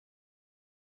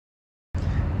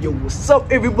Yo, what's up,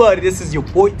 everybody? This is your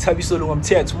boy Tabiso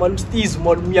Mlotshwa,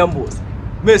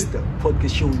 Mr.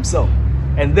 Podcast Show himself,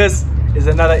 and this is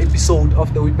another episode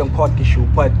of the Witbank Podcast Show,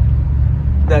 but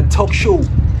the talk show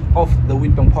of the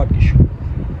Witbank Podcast Show.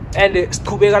 And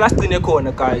Stubega last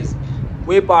corner, guys,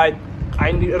 whereby I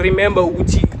remember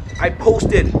Uti, I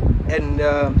posted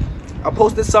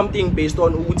something based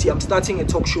on Uti. I'm starting a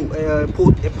talk show, a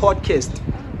podcast,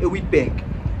 a Witbank,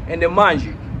 and mind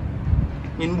you,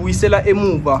 in Buisela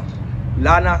Emuva,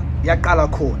 Lana Yakala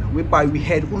Corner, whereby we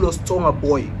had Mlotshwa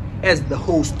boy as the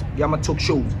host, Yama Talk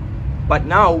Show. But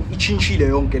now,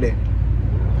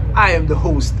 I am the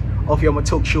host of Yama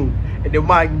Talk Show. And the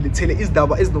mind, the tele is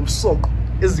daba, is no sock,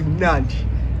 is nandi,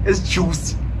 is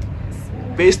juicy.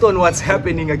 Based on what's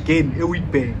happening again, a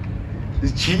Witbank.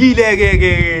 This Chile,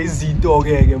 Zito,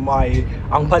 my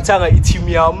Angpatanga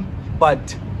Itimiam,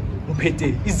 but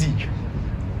Mpete, easy.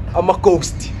 I'm a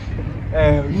ghost.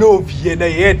 No Vienna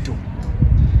yet.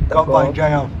 Come on,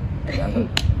 Jayam.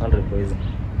 100 poison.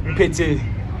 Mpete.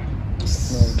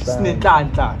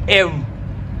 Snitanta. M.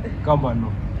 Come on,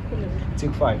 no.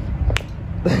 Take 5.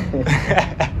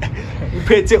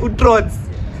 Mpete Utrots.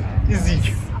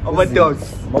 Easy. I'm a dog.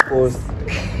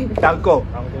 Danko.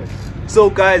 So,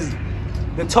 guys,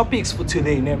 the topics for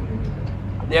today,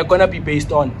 they are gonna be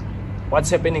based on what's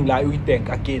happening like Witbank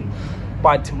again.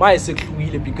 But my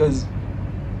secretly because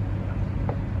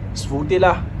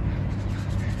Svotela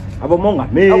Abomonga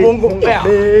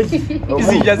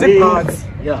izinja zeparts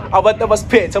abantu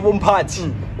abasiphethe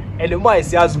abomphathi and my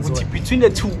siyazi ukuthi between the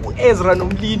two Ezra and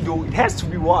Mlindo it has to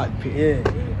be one.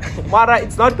 Mara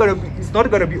it's not gonna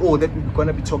be all that we're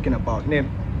gonna be talking about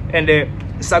and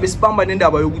sabe sibamba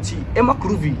nendaba yokuthi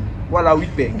emagroovini wala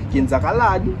Witbank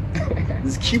yenzakalani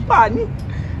zikhipani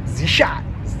zishaya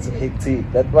too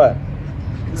hectic that one.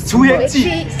 It's too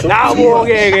hectic. Now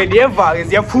already.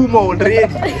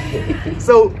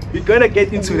 So we're gonna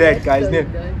get into that, guys.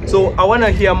 So I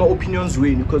wanna hear my opinions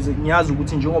because ngiyazi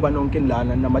ukuthi njengoba nonke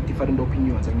lana nama different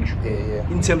opinions angisho.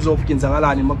 In terms of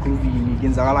kenzakalani emagroovini,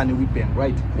 kenzakalani Witbank,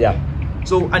 right? Yeah.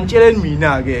 So antshele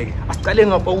mina ke asiqale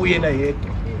ngapha uyena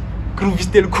yedwa. Groove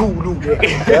still cool.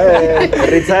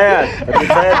 Retired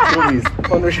groovies.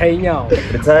 Onoshaya inyawo.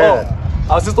 Retired.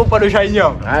 Awusistopha noshaya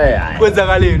inyawo.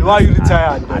 Kwenzakaleni? Why you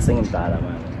retired? Asengimdala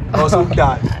man.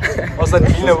 Awusukudala.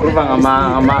 Awusadile ukuba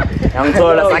ngama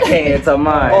yangithola sakhetha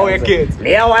manje. Oh yakhetha.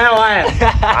 Leya waya.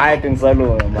 Hayi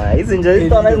ngisalunga manje. Izinto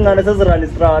izitona ezingane sezirally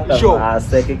strata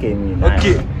aseke gaming.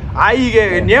 Okay. Hayi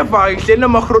ke never ngihleli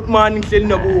namagrotman ngihleli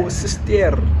nabo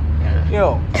sister.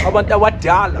 Yo, abantu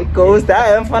abadala. Ghost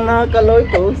mfana ka lo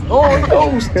ghost. Oh,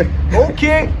 ghost.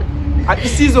 Okay.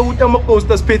 Asizwe ukuthi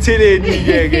ama-ghost asiphetheleni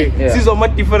ke sizwa ama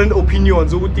different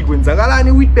opinions ukuthi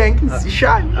kwenzakalani Witbank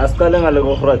zishaya. Asiqale ngale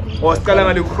kohrot. Asiqale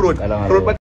ngale kohrot.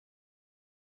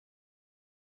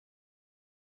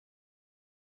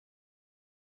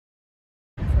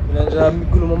 Mina nje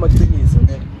ngikhuluma amaqiniso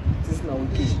sisina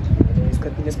ukingi.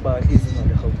 Isikhathini esibahli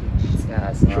izimali eGauteng.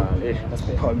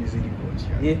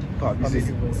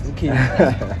 Okay.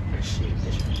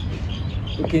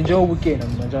 Okay, njengoba ukena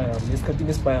mina njalo ngesikhathini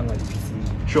esibaya ngale PC.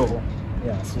 Sure.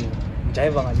 Yeah, so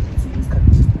ngijiva ngale PC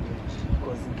isikhathi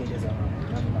because inkeleza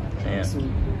ngami. So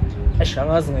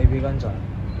ashangazi ngayibe kanjani.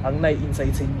 Anginayi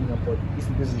insight eningi about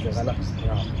izinto ezenzakala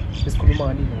ngawo. Besikhuluma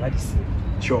kanini ngathi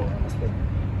sure.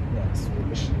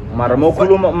 Mara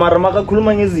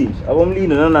makakhuluma ngezinto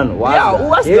abomlindo nanani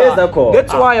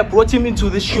that's why I brought him into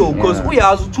the show because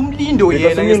uyazi ukuthi umlindo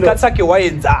yena ngesikhathi sakhe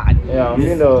wayenzani. Yeah,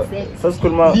 umlindo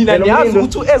sasikhuluma nina niyazi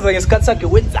ukuthi Ezra ngesikhathi sakhe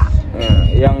wenzani.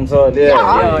 Yangithola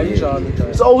yeah injalo.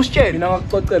 So usitshela mina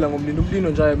ngakucocela ngomlindo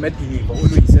nje medeliver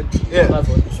always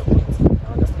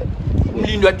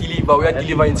umlindo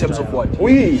uyadeliver in terms of what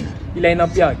line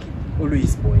up yakhe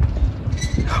always boy.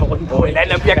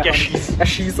 Line up yakhe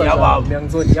yashisa yababa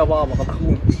ngiyangizona yababa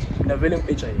kakhulu mina vele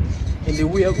ngipheja yini and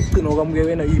uya ukugcina kwamke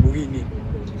wena yibukini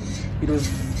it was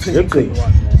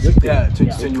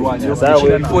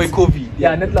 2021 before COVID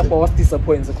net lapha was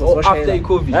disappointed because after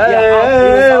COVID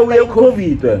we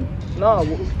COVID no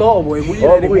October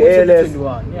ebuyile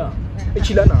 2021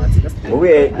 echila nathi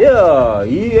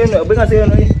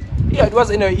yeah it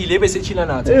was in 11 sechila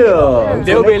nathi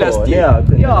they were last year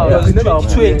in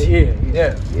 2020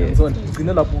 ngizona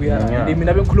ngcina lapho uyana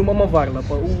mina bengikhuluma amavali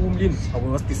lapha umlindi I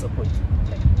was disappointed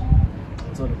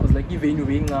because like ivenue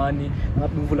beyincane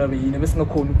ngabe imvula beyini bese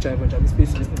ngakhona ukujiva njalo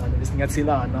ispace lesincane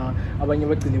besinyathelana abanye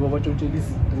bagcine babatshontshela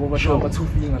izinto bobasho ba two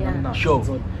finger nami so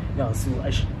yeah so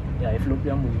yeah iflop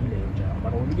yami uyile nje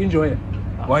but we enjoy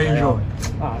why enjoy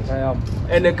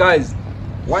and guys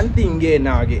one thing ke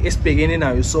esibhekene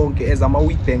nayo sonke as ama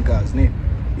Witbankers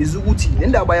is ukuthi le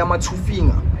ndaba yama two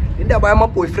finger indaba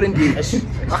yama-boyfriend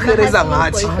ahereza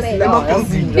ngathi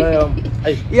emagumbini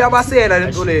iyabasela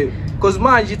lento leyo because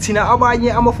manje thina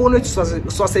abanye amafoni ethu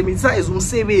siwasebenzisa as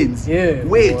umsebenzi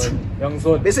wethu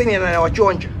bese nina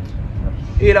nawatshontsha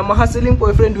la ma-hustling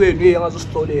boyfriend wenu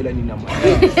angazosihlolela nina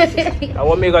manje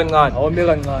awame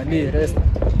kancane rest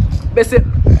bese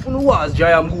ufuna ukwazi nje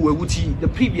yami kuwe ukuthi the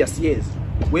previous years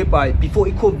whereby before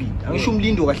i-COVID angisho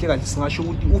Mlindo kahle kahle singasho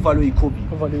ukuthi uvalwe i-COVID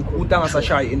ukuthi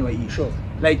angasashayi NYE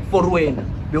like for wena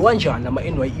bewanjani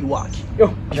ama-NYE wakhe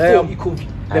before i-COVID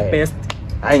the best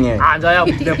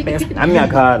the best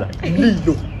ngiyakhala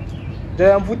Mlindo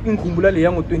njayami futhi ngikhumbula le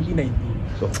yango 2019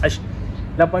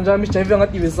 lapha nje ami sijayive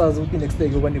ngathi besazi ukuthi next day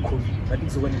kuyoba ne-COVID ngathi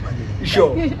kuzoba ne-pandemic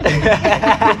sure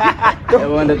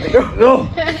no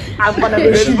afana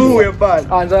beshiwe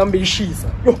phala nje ami beyishisa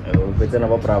ubethena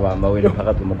ababrava wena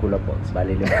phakathi emakhula box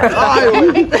balele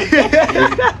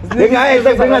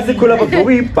ngasikhula box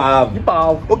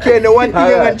ngokuyibhavu okay no one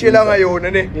thing engantshela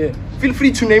ngayona ne feel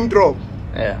free to name drop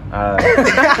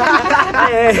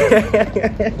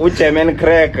German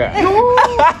cracker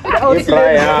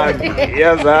Brian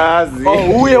yazazi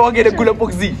uye wangene khula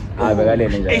boxini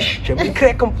abekalene nje German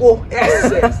cracker mpo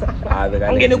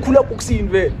angene khula boxini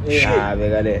ve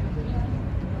abekalene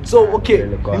so okay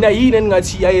mina yini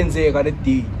engathi yayenzeka that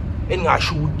day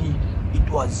engasho ukuthi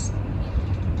it was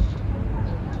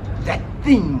that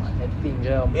thing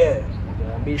yeah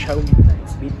bisha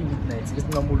midnight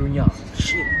besingamula unyaka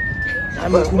shit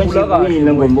ngikhumbula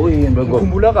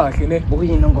kahle ne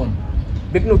bokuyini ngoma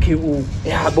bekuno KO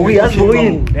bokuyazi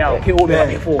bokuyini KO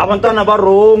before abantwana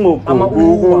barongo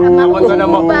abantwana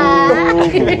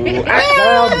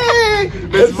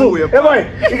besuye boy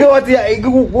ike wathi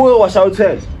kuwe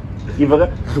washawuthela ivaka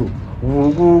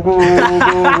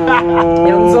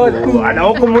ana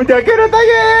umuntu akera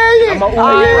takeye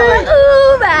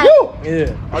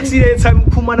akusile time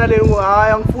kuphumana le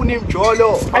hayi angifuni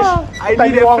imjolo I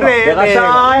need a friend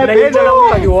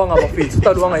ngiyawanga bafethu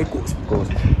utaliwanga ighost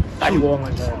taliwanga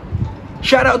njalo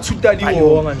shout out to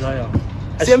taliwanga njalo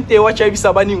same day wajayivisa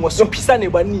abaningi wasiphisane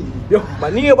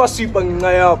baningi baswipa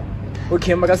ngenxa yabo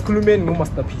okay makasikhulumeni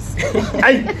ngo-masterpiece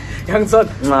hayi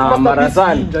yangizona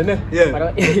marasani njane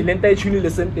lento ayithunile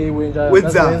same day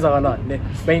wenzakalani ne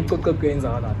bayicoce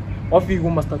kuyenzakalani wafika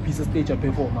umasterpiece stage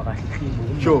aperforma kahle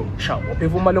clean sure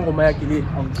waperforma le ngoma yakhe le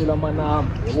angicela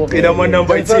amanamba yabo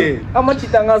amanamba ithe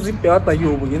amachita angazi ibhekada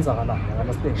yobo yenzakalani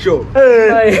understand sure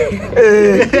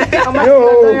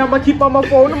amakhipha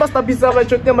amafoni umasterpiece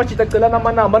abatshote amachita acelana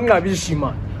amanamba ningabi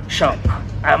shima sharp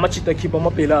amachita khipha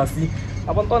amabhelasi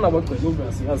abantwana bagcwele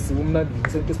obviously umnandi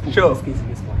ngisente isiphupho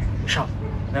lesifana sharp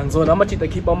ngizona amachita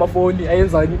khipha amafoni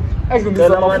ayenzani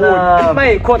angimisa amafoni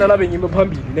mayikhona la bengime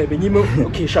phambili ne bengime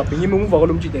okay sharp bengime umuva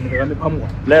kwalomchita nebekame phambi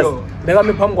kwami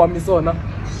bekame phambi kwami sona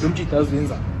lomchita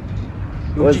azenza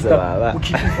lomchita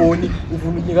ukhipha ifoni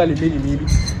ufuna ukunika le mail mibi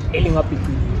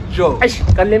elingabhicile sure eish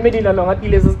kale mail lana ngathi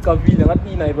lezi sicavile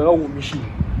ngathi ina ibeka kumishini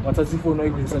wathatha ifoni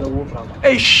ayibuyisela ku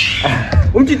brother eish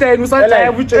umchita yena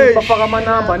usajaya ukuthi bafaka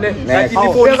amanamba ne ngathi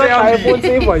ifoni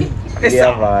save yini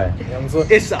esava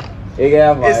esa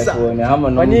ekeyava ifoni hamba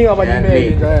no baningi abalimele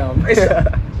nje yami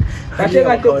kahle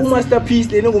kahle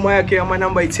umasterpiece lena ngoma yakhe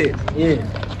amanamba ithe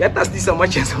yadasisa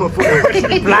amachance amafoni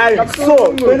reply so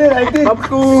when I think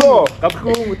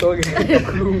kabuhlungu doke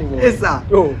kabuhlungu esa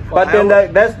but then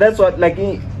that's what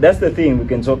like that's the thing we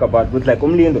can talk about with like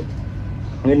Mlindo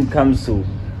when it comes to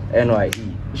NYE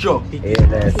sure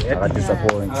that's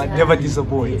disappointing. I never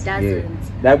disappoint. Yeah.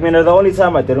 Like the only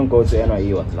time I didn't go to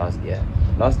NYE was last year.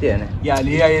 Last year, ne? Yeah,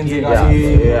 it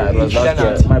was last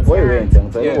year. My boy went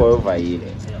and so over here.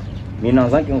 Me no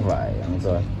thinking why,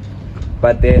 so.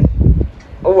 But then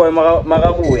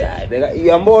magabuya.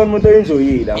 Yambon mo to enjoy.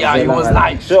 Yeah, it was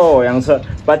nice. Sure, young sir.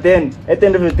 But then at the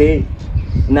end of the day,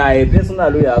 na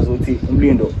personally as uthi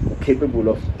Mlindo capable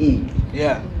of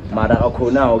yeah. Mara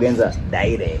akona ogenza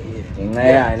daire.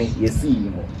 Yani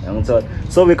yesimo yangithola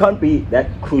so we can't be that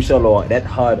crucial or that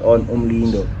hard on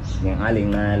Mlindo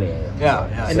ngale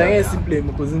yeah and I simple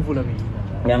because imvula mina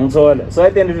yangithola so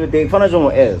at the end of the day kufana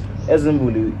njengo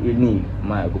ezimvula ini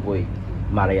maya kuboy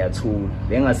mara yathula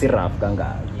bengasi rough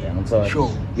kangaka yangithola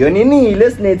sure yona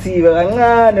inile sinethiwe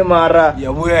kancane mara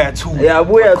yabuya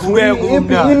yathula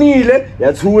inile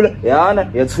yathula yana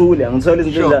yathula yangithola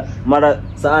izinto nje mara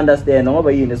sa understand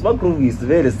ngoba yini siba groove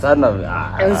vele sithanda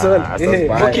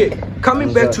okay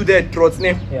coming back to that throats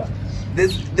name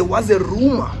there was a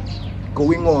rumor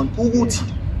going on ukuthi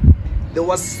there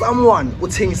was someone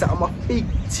uthengisa ama fake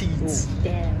teeth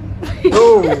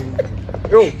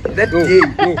that day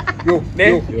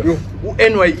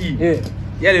NYE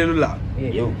yalelo la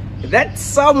that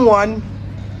someone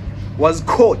was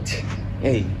caught.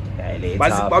 Hey,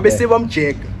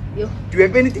 Jack. Do you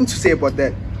have anything to say about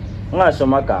that? Yeah,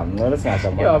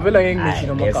 vela ngeke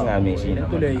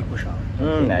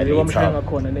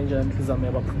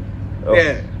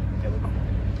Yeah.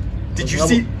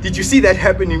 Did you see that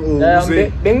happening?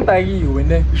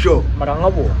 Sure.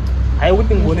 I would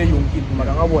think one young kid,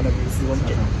 Marangabona,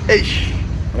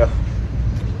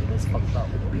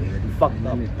 fucked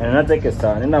up. And I take a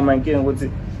stand, and I'm making what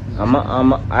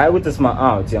I would just my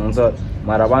out, young so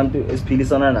Marabantu is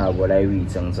Pilisana, what I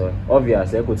read, young so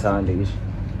obviously I could sound the issue.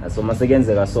 So must against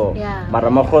the so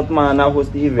Maramakotman now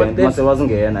host the event, must wasn't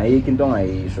getting a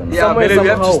kinton. Yeah, but we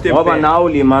have to step over now,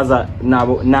 Limaza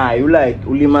now you like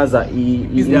Ulimaza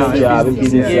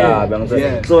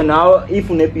business. So now if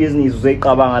you need business, they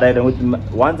cover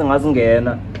one thing hasn't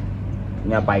getting.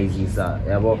 Nyapaizisa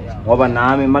yabo ngoba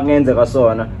nami makenze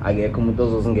kasona akekho umuntu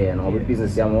ozozingena ngoba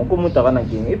ibusiness yami wonke umuntu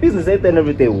akanankinga ibusiness ethe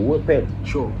everyday uwephela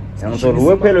sure ngizolo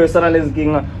uwephela wesana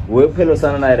lezinkinga uwephela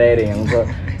usana na rere ngizolo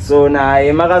so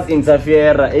naye makazi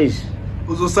interfere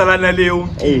uzosala naleyo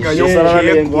umkinga yosala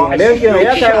leyo nkinga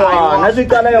yakhawa nathi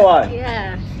iqala yewani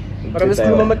but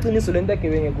besikhuluma amaqiniso lento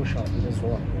akebenge kushaya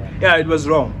yeah, it was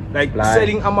wrong. Like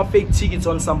selling fake tickets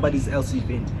on somebody else's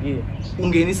event.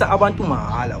 Ungenisa abantu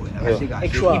mahala wena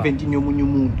event in yomunye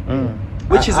umuntu.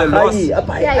 Which is a loss.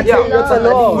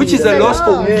 Which is a loss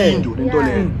for Mlindo lento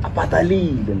leyo.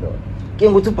 Abhatalile ndo. Ke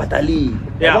ngokuthi ubhatalile.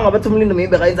 Yabona ngabathi Mlindo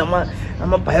maybe kayenza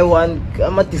ama buy one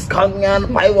ama discount nyana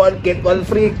buy one get one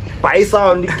free buy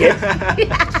sound get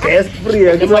guest free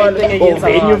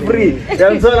venue free.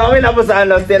 So now we lapho sa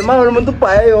understand manje umuntu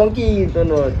buy yonke into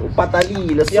no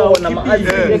ubhatalile so nama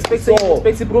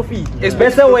expect profit.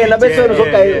 Bese wena bese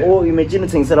uzokayi imagine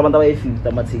uthengisela abantu abayi50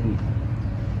 amathikiti.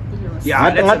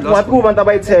 Yeah, ngathi kubantu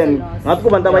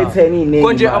abayi10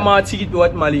 konje ama ticket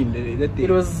what malini that day?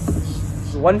 It was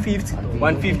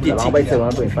 150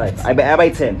 tickets. I buy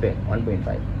 10 pe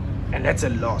 1.5 and that's a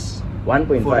loss.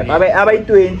 1.5 I buy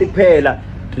 20 kuphela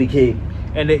 3k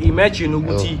and imagine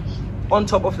ukuthi on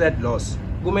top of that loss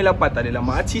kumele abhadale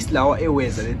ama artists lawa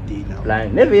eweza that day now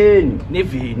blind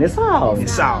neveni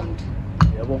sound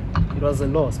yabo it was a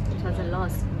loss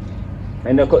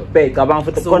and cabanga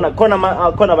futhi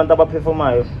khona abantu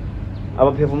abaperformayo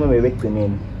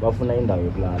begcineni bafuna indawo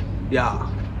yokulala yeah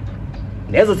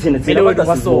lezo thina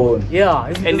basibona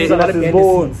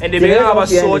and they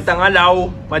abasota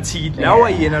ngalawo mathikiti lawa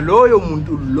yena loyo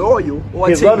muntu loyo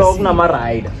owathengisa lo kunama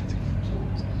rider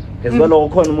ezolo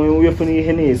khona umoya uyefuna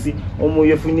iHennessy umoya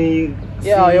uyefuna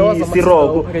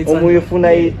isiroko umoya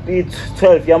uyefuna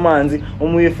i12 yamanzi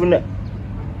umoya uyefuna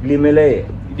limele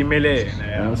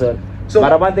so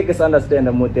but abantu ke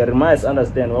understand motor must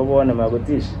understand wabona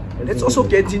makotish. Let's also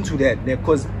get into that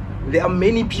because there are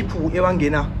many people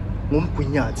ebangena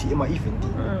ngomgunyathi ema event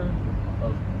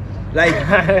like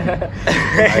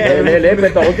le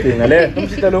beta ukudina le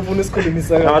umshitalo ufuna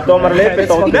isikhulumisa ngatomara le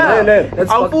beta ukudina le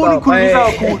awufuni ukukhulumisa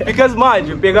kakhulu because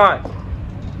manje bhekani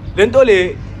lento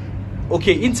le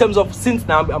okay in terms of since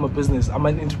now I'm a business I'm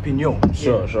an entrepreneur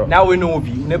sure now we know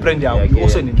une brand yakho you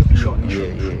also an entrepreneur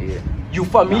you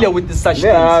familiar with this such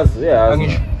things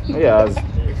yes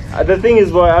the thing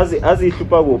is boy as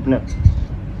ihlupha kuphi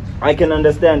I can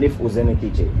understand if uzene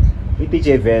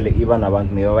DJ vele even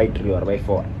abantu maybe by 3 or by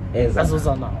 4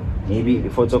 azozana maybe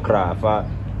photographer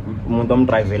umuntu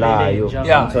omdrivelayo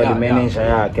umthole manager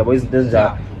yakhe yabo izinto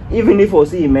ezinjalo even if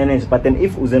usi manage but then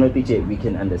if uzene DJ we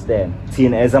can understand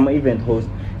thina as ama event host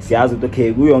siyazi ukuthi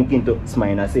okay kuyonke into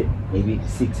siminus maybe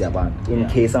 6 yabantu in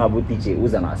case ngabe DJ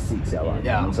uza na 6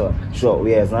 yabantu so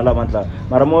sure yes nalabantu la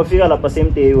mara mofika lapha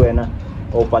same day wena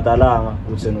obhatalanga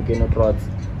usenuke no trot.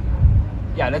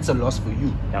 Yeah, that's a loss for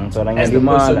you.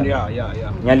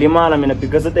 Nyalimala mina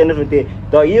because at the end of the day,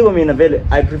 though you mina vele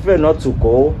I prefer not to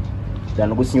go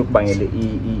than ukuthi ngiyokubangela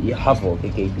i-havoc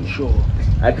eKP. Sure.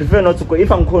 I prefer not to go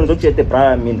if angikhona ukujeta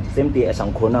ebraya mina same day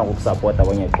asangikhona ukusupport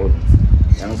abanye iqolisi.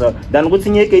 Yangizwa than ukuthi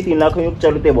ngiye eGate lakho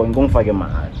ngiyokutshela ukuthi yebo ngongifake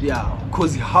mahali. Yeah,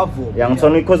 because havoc.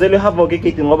 Yangizwa because le havoc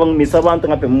eGate ngoba ngimisa abantu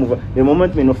ngapha emuva. The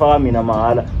moment mina ufaka mina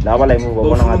mahala laba la emuva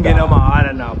bona ngathi ungena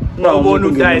mahala nabo. Ubona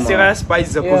ukuthi ayiseka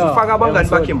spice because ufaka abangani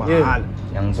bakhe mahala.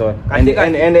 Yangizwa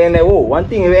and one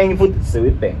thing engifuthi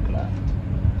Witbank la.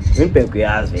 Witbank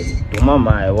uyazi vele. Duma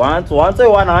maye once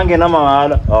one angena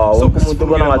mahala. Wonke umuntu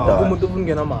ubona ngadala. Umuntu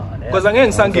ungena mahala. Because angeke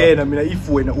ngisangena mina if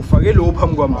wena ufake lo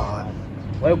phambi kwamahala.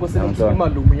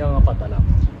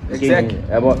 Exactly.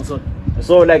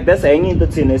 So like that's enye into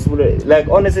thina like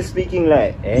honestly speaking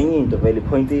like enye into very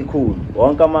point ekhulu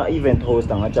wonke ama event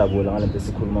host angajabula ngalento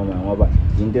esikhuluma ngayo ngoba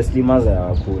into esilimaza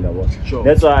kakhulu yabo.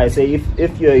 That's why I say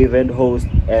if you're event host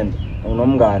and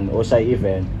unomngani oshaya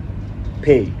event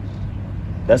pay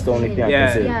That's the only thing I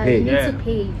can say. Yeah, Pay. you need to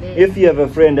pay. If you have a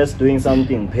friend that's doing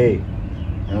something, pay.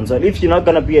 And so if you're not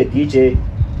gonna be a DJ,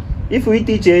 if we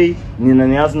DJ, nina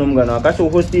niyazi nomngana kasho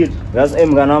hostel, yazi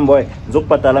emngana boy,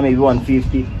 ngizokubhadala maybe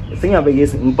 150. Singabe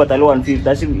yes ngibhadala 150,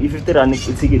 dashi i50 rand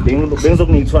i-ticket,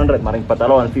 bengizokunika 200 mara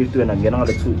ngibhadala 150 wena ngena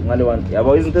ngale 2 ngale 1.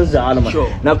 Yabo izinto ezinjalo manje.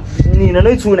 Na nina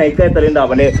noyi2 nayiqeda le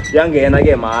ndaba le yangena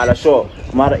ke mahala sure.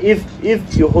 Mara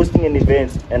if you're hosting an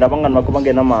event and abangani bakho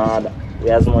bangena mahala,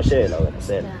 uyazimoshela wena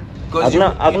sela. Because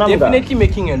you're definitely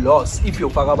making a loss if you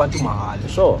faka abantu mahala.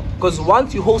 Sure. Because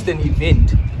once you host an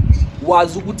event,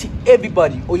 was ukuthi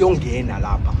everybody oyongena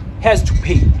lapha has to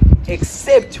pay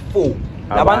except for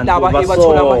labantu laba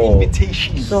ebathola ama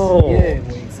invitations. So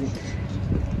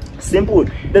simple.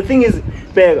 The thing is,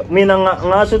 mina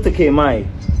ngasho ukuthi KMI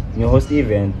ngi host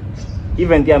event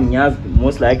yami ngiyazi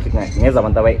most likely ngeza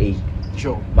abantu abayi 8.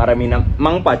 Sure. Mara mina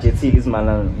mangibudgetile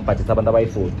izimali ngibudget abantu abayi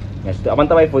 40. Ngisho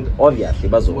abantu abayi 40 obviously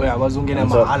bazongena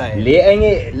mahala. Le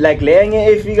enye like le enye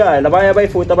efikayo labanye abayi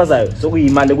 40 abazayo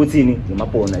sokuyimali ukuthini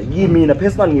ngimabona. Yimina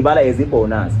personally ngibala as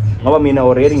ibonus. Ngoba mina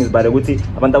already ngizibala ukuthi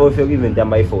abantu abafika ku event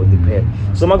yami bayi 40 kuphela.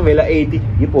 So makuvela 80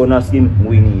 ibonus kimi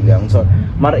ngiwinile ngithola.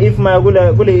 Mara if maya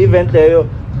kule event leyo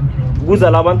kuza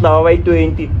labantu laba bayi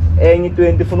 20 enye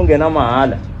 20 ufuna ungena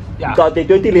mahala. So the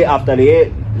 20 le after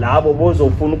le labo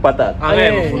bozofuna ukubhadala.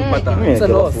 It's a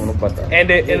loss.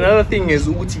 And another thing is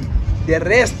ukuthi the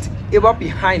rest eba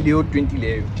behind leyo 20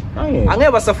 leyo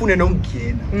angeke basafune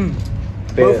nokungena.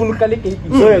 Bafuna uqale gate.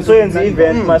 So yenza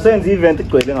event, masenza event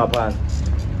igcwele ngaphansi.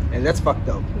 And that's fucked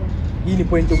up. Yini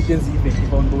point ukuthi yenza event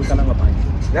abantu bohlala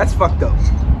ngaphandle. That's fucked up.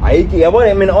 Yabo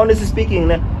I mean honestly speaking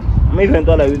ne my event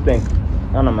wala Witbank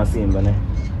ana masimba ne.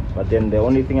 But then the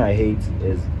only thing I hate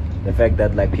is the fact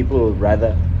that like people would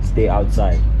rather stay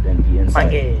outside than be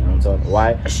inside. And so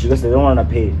why? Because they don't want to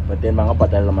pay, but then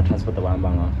bangabhadala ama transport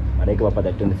abahamba ngeke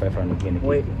babhadala 25 rand again.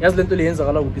 Wait, yazi lento le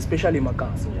yenzakala ukuthi especially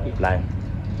emakhasi. Like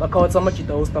bakawatsa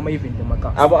amajita host ama event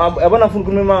emakhasi. Abona funa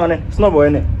ukukhuluma ngane sinobo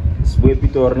yene sibuye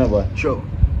ePitori ne boy. Sure.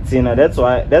 Sina that's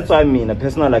why I mean a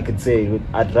personal I could say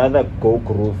I'd rather go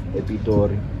groove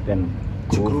ePitori than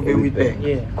groove Witbank.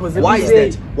 Yeah. Why is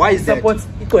that? Why is that? Support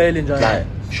igcwele njalo.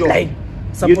 Sure. Like,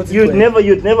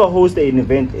 you'd never host an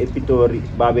event ePitori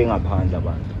babe ngaphandle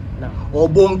abantu. Or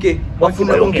bonke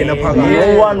bafuna ukungena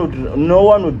phakathi. No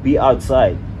one would be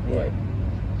outside. Yeah.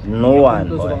 No one.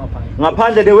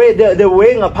 Ngaphandle the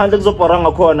way ngaphandle kuzobhora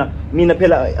ngakhona mina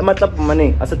phela amaklub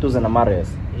maningi aseduze namares.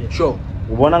 Sure.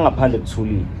 Ubona ngaphandle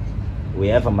kuthulile. We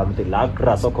have amakuthi la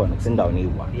grass okhona kusendaweni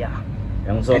eyi1. Yeah.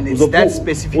 Yangiso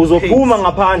uzophuma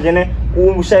ngaphandle ne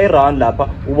ushaya around lapha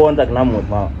ubona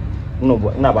kunamuntu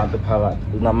kunabantu phakathi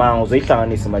unamanga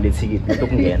uzoyihlanganisa imali yeticket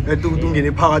lokungena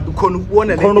ungene phakathi ukhona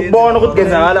ukubona ukuthi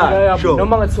kenzakala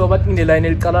noma ngathiwa bathi ngineline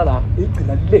eliqala la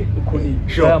igcina le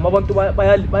ekhonile abantu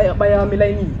bayami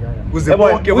line kuze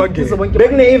bonke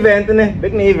bangene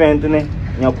bekune event ne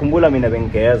ngiyakhumbula mina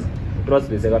bengigeza uTrots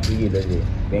bese kafikile nje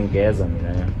bengigeza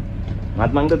mina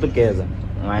ngathi mangicela ukugeza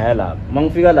ngaya lapha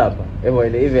mangifika lapha yebo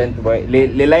le event boy le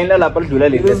line la lapha lidlula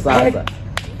le sasa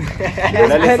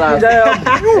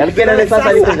yalikela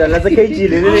lesasa likhonja la KG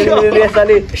le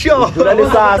sale dlula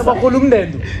lesasa bakhulu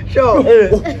Mlindo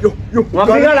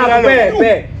ngafika lapha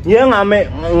ngiyengame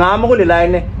kule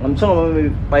line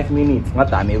ngamthonga 5 minutes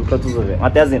ngadame uTrots uzove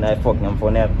ngathi yazini I4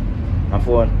 ngiyamfonela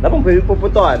ngafona lapho ngiphe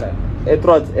ipopotwana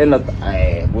eTrots enot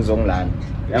buzongilanda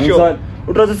yangithola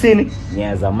uTrots uthini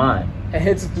ngiyeza manje I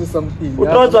had to do something.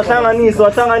 uTrots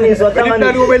wahlanganisa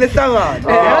kumele hlangana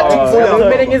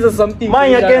kumele ngenze something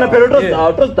manje akena phela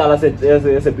uTrots dala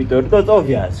sePitori uTrots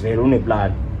obvious vele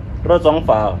uneplan uTrots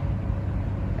wangifaka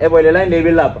eboyle line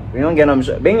lebi lapha ngiyongena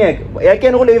msho bengeke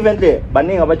yakena kule event le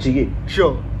baningi abajiki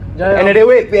sure and the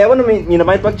way yabona mina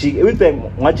bayithi bakujiki Witbank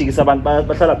ngajikisa abantu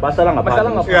bahlala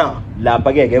ngaphandle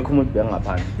lapha ke ngekho umuntu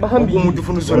bengaphandle bahamba umuntu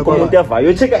ufuna uzona umuntu yavayo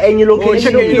yo checka enye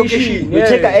location yo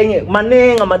checka enye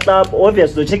maningi ama club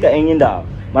obvious yo checka enye indawo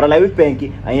mara la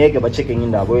Witbank angeke ba checka enye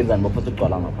indawo yenzani bafutha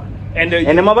ugcwala ngaphandle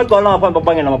and mabagcwala ngaphandle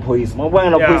babangena amaphoyisa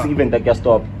mabangena amaphoyisa event akya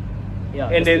stop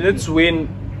and that's when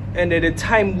and at the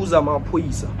time kuza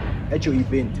amaphoyisa at your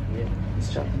event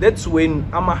that's when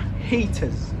ama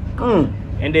haters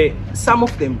and some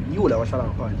of them you la washala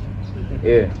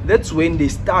ngaphandle that's when they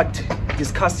start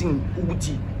discussing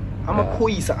ukuthi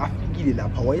amaphoyisa afikile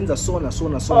lapha wayenza sona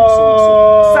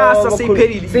sasa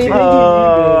seyiphelile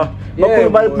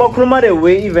bakhuluma the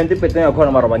way event iphethe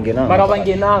ngakhona mara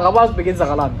bangena abazibhekenza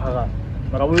kalapha phakathi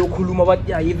mara uyokhuluma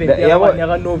bathi ya event yabanye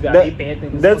akanovia ibhethe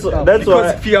that's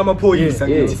why kufika amaphoyisa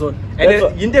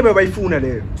and into ebayifuna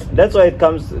leyo that's why it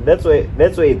comes it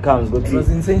was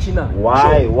intentional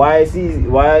why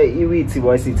iwithi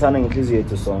why sithana ngenhliziyo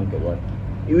yethu sonke but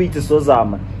iwithi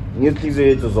sozama ngihliziyo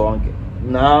yethu zonke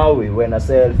nawe wena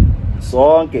self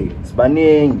sonke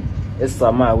sibaningi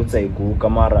esizamayo ukuthi ayiguga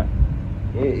mara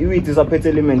iwithi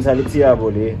saphethele mentality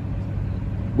yabo le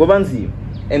ngoba nzima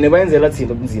and bayenzela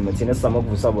thina ubunzima thina sizama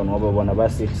ukuvusa bona ngoba bona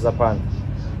basehlisa phansi.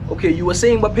 Okay, you were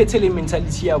saying baphethele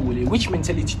mentality yabo le, which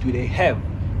mentality do they have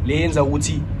le yenza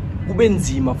ukuthi kube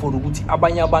nzima for ukuthi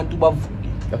abanye abantu bavuke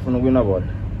bafuna ukuwina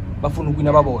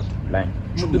bodwa babodwa line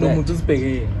umuntu nomuntu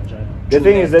uzibhekene njalo.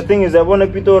 The thing is yabona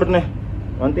Pitori ne,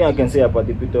 one thing I can say about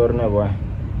the Pitori ne boy,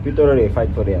 Pitori they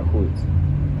fight for their hoods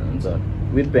and so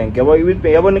Witbank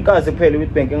yabona ikasi phela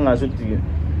Witbank engazi ukuthi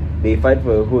they fight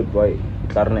for a hood boy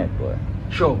clarinet boy.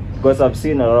 Sure, because I've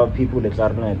seen a lot of people the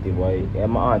clarinet boy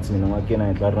arts mina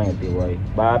ngakena clarinet boy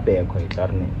bayabhekwa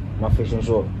clarinet ma fashion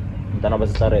show mntana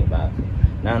basiclaret ba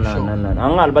na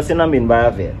angali basenambini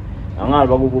bayavela angali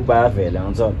bakubu bayavela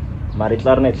ngithola mari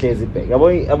clarinet hlezi ibhek yabo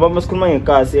abamasikhuluma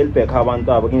ngekasi elibhek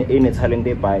abantu abo ine talent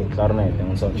ebhay clarinet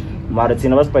ngithola mari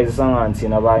thina basipayisa ngani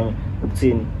thina abanye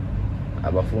ukuthini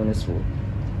abafuni isifundo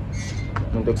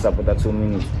umuntu okusupporta 2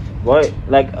 minutes boy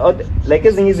like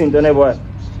ezinye izinto ne boy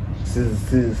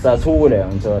sisathule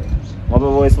ngithola ngoba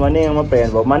boy simaningi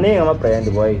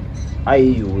ama-brand boy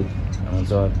ayi-youth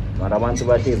ngithola mara abantu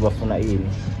bahlezi bafuna ini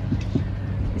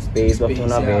space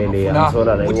bafuna vele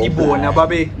ngithola like ukuthi bona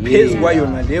babe phezu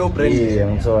kwayona leyo brand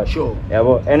ngithola sure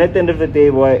yabo. And at the end of the day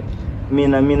boy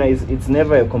mina it's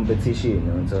never a competition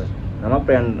ngithola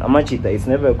nama-brand ama-cheater it's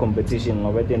never a competition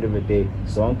ngoba at the end of the day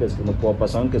sonke sifuna ukupopa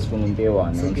sonke sifuna into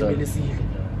eyi-one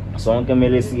sonke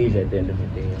mele sidle at the end of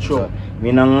the day. Sure,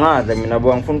 mina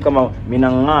ngifuna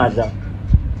ngingadla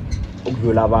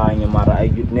ukudlula abanye mara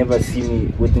you'd never see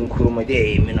me with ngikhuluma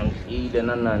hey mina ngidle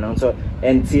nana so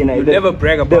and thina you never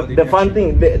brag about the fun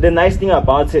thing the nice thing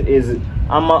about it is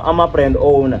I'm a brand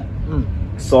owner.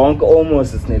 Sonke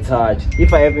almost is touch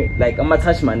if I have like I'm a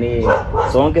touch money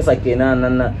sonke sakena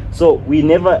nana so we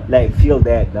never like feel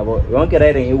that labo yonke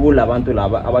riding iwula abantu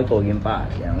laba abagcoka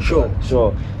impahla.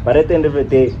 Sure, but at the end of the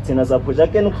day thina sapusha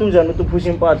kena ukuhlunjana ukuthi upusha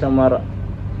impahla mara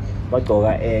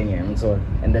bagcoka enye ngithola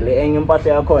and le enye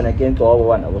impahla yakhona ke ngcobo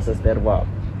bana bosester babo.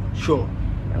 Sure,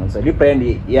 ngithola i brand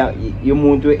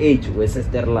yomuntu we-age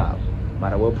we-sister labo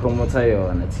mara we promoter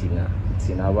yona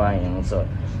thina abanye ngithola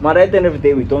mara at the end of the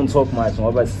day we don't talk much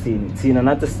ngoba thina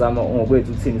nathi sizama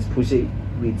ngokwethu ukuthini siphushe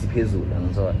withi phezulu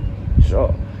ngithola.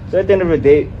 Sure, so at the end of the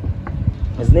day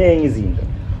ziningi izinto.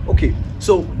 Okay,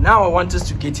 so now I want us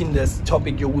to get in this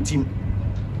topic yokuthi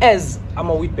as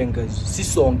ama-Witbankers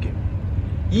sisonke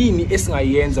yini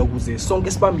esingayenza ukuze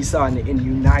sonke sibambisane and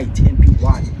unite and be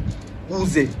one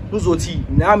ukuze uzothi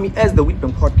nami as the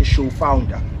Witbank podcast show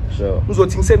founder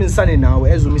uzothi ngisebenzisane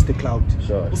nawe as Mr Cloud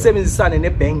ngisebenzisane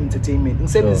neBank Entertainment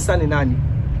ngisebenzisane nani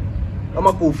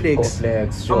ama-Go Flex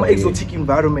ama-exotic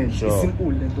environment simple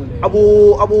lento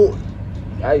leyo abo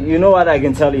you know what I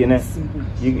can tell you ne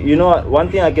you know what, one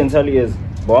thing I can tell you is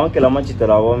bonke lamachita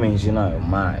lawo mentionayo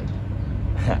my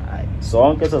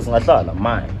sonke sasingahlala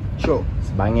my sure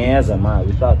bangeza ma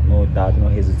without no doubt no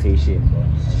hesitation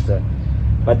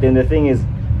but then the thing is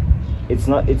it's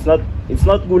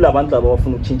not kula abantu laba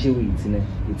bafuna ukutshintsha iwithi ne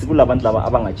it's kula abantu laba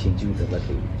abangatshintsha iwithi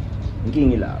abahleli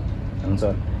inkingi lapho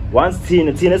ngithola once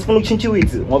thina sifuna ukutshintsha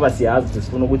iwithi ngoba siyazi ukuthi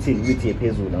sifuna ukuthi iwithi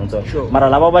ephezulu ngithola mara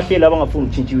laba abahleli abangafuna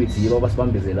ukutshintsha iwithi yibo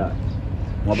abasibambezelayo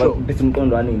ngoba bethu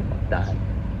umqondo wani dala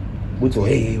ukuthi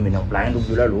hey mina blind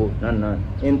ukudlula lo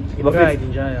nani pride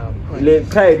njaya le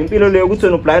pride impilo leyo ukuthi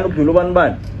wena blind ukudlula ubani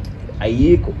bani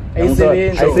ayikho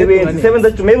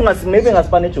ayisebenza maybe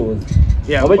ngasipane ejozi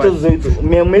ngoba ejozi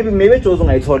maybe ejozi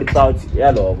ungayithola icloud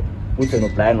yaloko ukuthi wena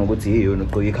blind ukuthi hey yona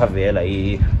ugqoka ikhavela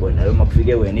wena lo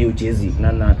makufike wena ujezi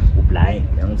nani ublind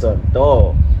ngithola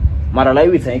to mara la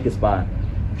iwithi ayike spy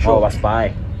ngoba spy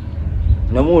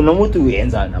noma uthi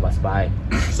uyenza nabasiphy.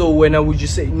 So when would you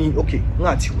say okay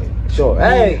ngathi wena sure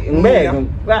hey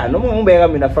ngibeka noma ngibeka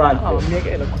mina front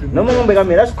noma ngibeka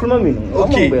mina asikhuluma mina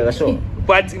ngibeka sure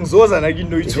but ngizoza na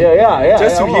kinto yithu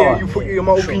just to hear you put your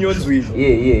opinions with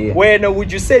yeah when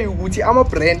would you say ukuthi ama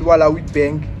brand wala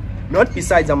Witbank not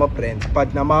besides ama brand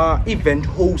but nama event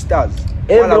hosters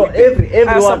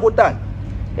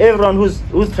everyone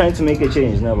who's trying to make a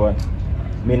change never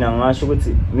mina ngasho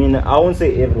ukuthi mina I won't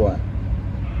say everyone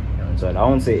I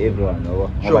won't say everyone no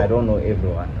sure. I don't know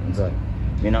everyone so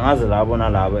mina ngazi labo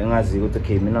nalabo engazi ukuthi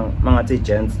okay mina mangathi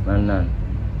gents nani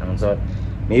so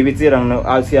maybe tsira no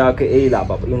athi yakhe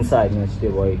lapha inside ngithi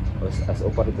boy as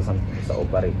operator something as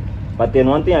operate but then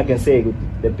one thing I can say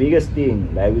the biggest thing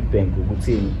like Witbank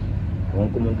ukuthi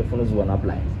wonke umuntu ufuna uzibona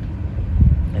blind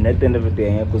and at the end of the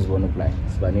day ngeke uzibona blind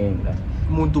sibaningi la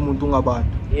muntu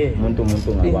ngabantu. Muntu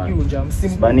ngabantu. Thank you nje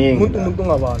msimple. Baningi. Muntu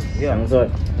ngabantu. Ngizwa.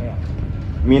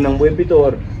 Mina ngibuye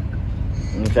ePitori.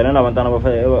 Ngihlala nabantwana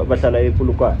bahlala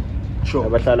ePulukwane. Sure.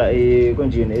 Abahlala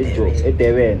konjini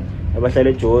eDurban. Abahlala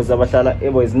eJozi, abahlala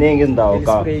eziningi izindawo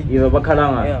ka. Yiba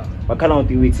bakhalanga. Bakhala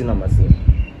ukuthi iwithi namasini.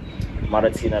 Mara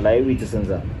thina la iwithi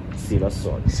senza silwa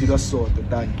sodo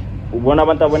thank. Ubona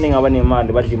abantu abaningi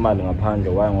abanemali badla imali ngaphandle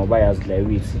waye ngoba yazi la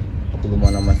iwithi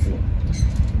ukhuluma namasini.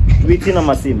 Iwithi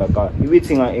namasimba ka.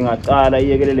 Iwithi ingaqala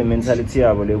iyekelele mentality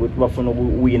yabo le ukuthi bafuna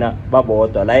ukuwina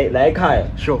babodwa la ekhaya.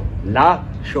 Sure.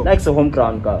 Like the home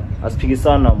ground ka.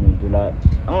 Asiphikisana umuntu la.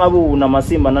 Angabe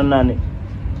unamasimba nanani.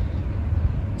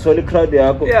 Soli crowd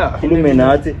yakho khulume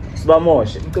nathi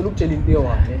sibamoshe. Ngicela ukutshela into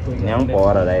ewakhe.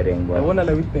 Ngiyangibhora la irengo. Yabona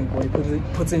la Witbank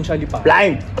potentially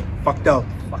blind. Fucked up.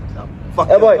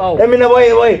 Boy, mina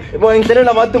boy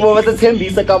ngihlelela abantu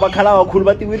basathembisa ka bakhala kakhulu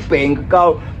bathi Witbank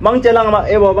ka.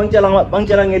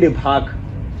 Bangitshela ngede park.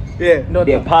 Yeah, no,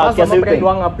 the park yaseWitbank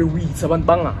wangabe withi abantu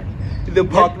bangani. The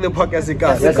park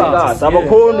yaseKasi.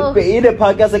 Abakhona the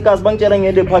park yaseKasi bangitshela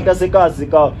ngede park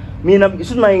yaseKasi ka. Mina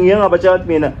should my ngiyabatshela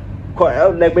mina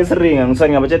like besiringa ngisho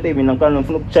ngiyabatshela mina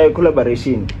ngifuna ukushaya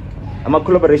collaboration. Ama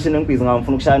collaboration engibhizi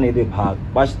ngifuna ukushaya ne park.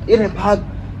 But in park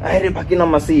park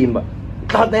inamasimba.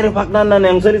 Khatha park nana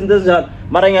ngisho izinto ezinjalo.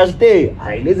 Mara ngiyazite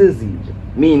hayi lezi zinto.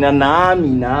 Mina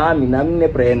nami ne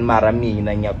brand mara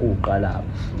mina ngiyakuqa lapha.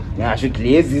 Ngisho ukuthi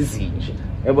lezi zinto.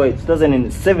 Yebo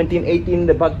 2017 18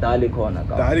 the park dali khona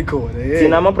ka. Dali khona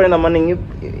Sina ama brand amaningi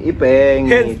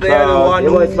iBank.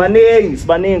 Yebo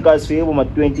sibaningi ka sifike ma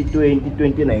 2020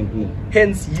 2019.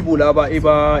 Hence yibo laba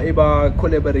eba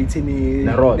collaborating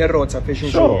neRota fashion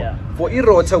show. For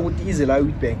iRota ukuthi ize la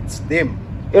Witbank it's them.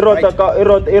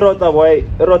 Irota boy,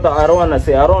 Irota I don't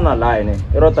wanna lie ne.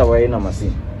 Irota boy na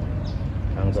masini.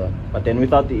 Angizwa. But then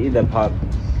without the park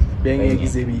bengeke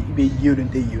ize be yield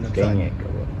and day you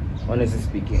honestly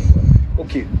speaking.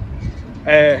 Okay.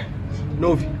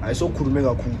 Novi, I saw khulume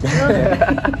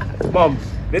kakhulu. Mom,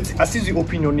 let's assess your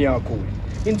opinion yakho.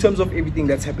 In terms of everything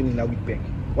that's happening now with Witbank,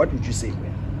 what would you say,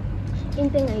 man?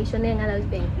 Into engayishone ngala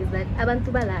Witbank is that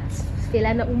abantu bala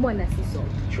sifelana umona siso.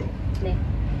 Sure. Ne.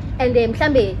 And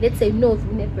mhlambe let's say Novi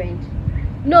une brand.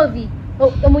 Novi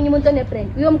omunye umuntu one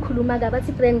brand uyomkhuluma ka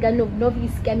bathi brand ka Novi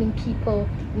is scamming people,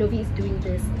 Novi is doing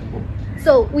this.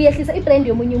 So uyehlisa ibrand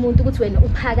yomunye umuntu ukuthi wena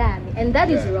uphakame and that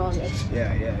is wrong actually.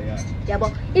 Yeah.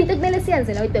 Yabo into kumele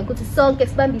siyenze la Witbank ukuthi sonke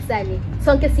sibambisane,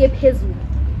 sonke siye phezulu.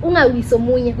 Ungawisa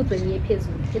omunye ukuthi wena uye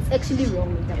phezulu. It's actually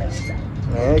wrong into abayenzana.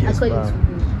 According to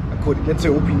me. According, that's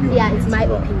your opinion. Yeah, it's my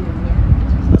opinion.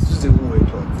 Yeah. Asuse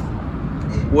uwethu.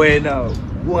 Wena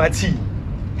ungathi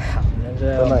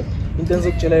into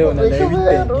engizokutshela yona la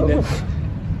Witbank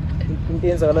into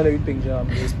eyenzakala la Witbank nje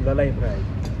ngisibulala ibrand.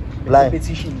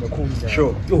 Competition kakhulu nje.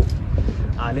 Sure. Yo.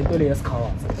 Lento le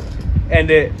yasikhawaza. And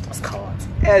asikhawaza.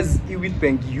 As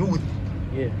Witbank youth,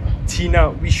 Tina,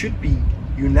 we should be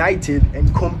united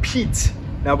and compete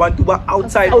nabantu ba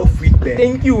outside of Witbank.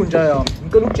 Thank you nje yami.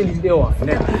 Ngicela ukutshela into ewakhe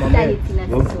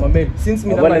mamela. Since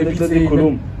mina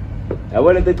ngalikhuluma.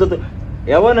 Yabona into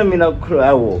yabona mina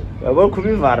hawo yabona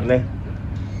kubivarle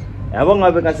yabo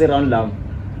ngabe ka round lam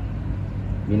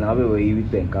mina ngabe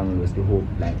Witbank angilose the hope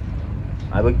like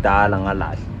ngabe kudala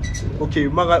ngalahla. Okay,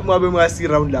 ngabe ngasi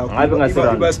round la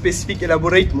ngabe specific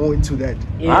elaborate more into that.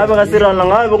 Ngabe ngasi round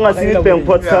ngabe ngasi Witbank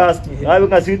podcast ngabe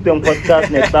ngasi Witbank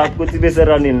podcast next up ukuthi bese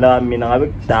running la mina ngabe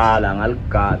kudala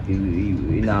ngaligadi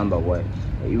inamba boy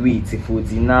iwithi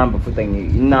futhi inamba futhi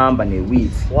inamba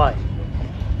newithi. Why?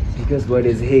 Because boy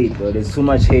there's hate, boy there's so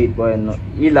much hate, boy no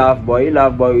we love boy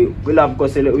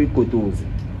kosele uyiguduze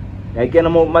yakena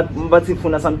bathi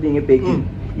funa something ebheki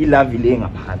I love ile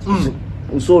ngaphansi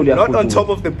usoli not on top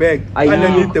of the bag,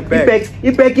 underneath the bag.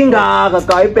 Ibag ingaka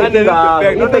ka ibag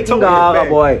ingaka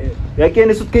boy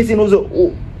yakena suitcase uze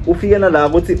ufike na la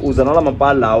ukuthi uza nala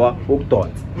mapala lawa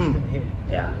ukudonsa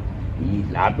yeah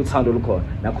lapho uthando lukhona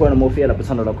nakhona mofika lapho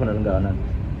uthando lakhona lingana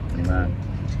ngani.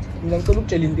 Mina ngicela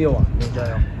ukutshela into ewakhe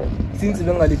njalo. Since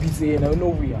bengale PCA na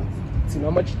Novi sina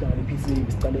amachita ngale PCA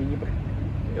besiqale enye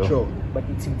brand. Sure. But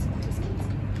it's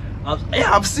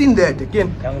I've seen that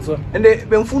again. And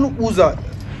bengifuna ukubuza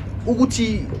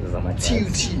ukuthi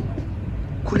TUT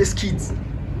Coolest Kids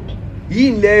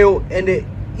yini leyo and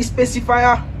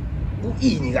ispecifier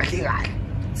uini kahle kahle.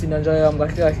 Sina nje yami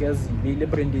kahle yazi le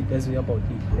brand edazi about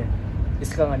it.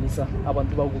 Isihlanganisa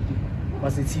abantu bakuthi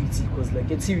mase TUT because like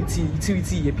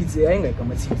TUT ye PCA ayingeka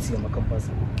ama TUT ama campus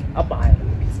abhaya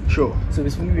la. Sure. So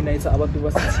besifuna unite abantu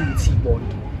base TUT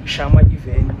bonke. Shama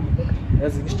event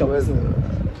yazi ngisijabulisa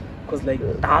because like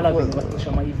dala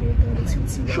bengashama event and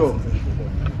TUT. Sure.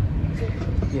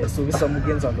 Yeah, so besizama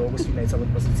ukuyenza lokho siunite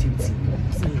abantu base-TUT.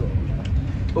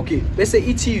 Okay, bese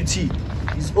i-TUT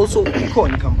is also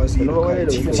ikhona campus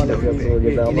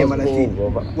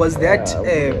was that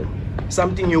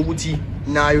something yokuthi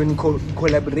nayo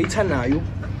collaborator nayo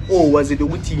or was it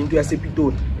ukuthi into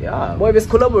yasePitoli? Yeah, boy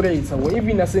besicollaborate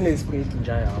even asene-spread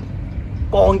nje yabo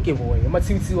konke boy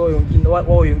ama-TUT yonke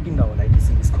indawo like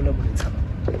sisicollaborate.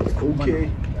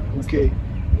 Okay.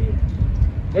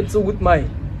 Let's ukuthi my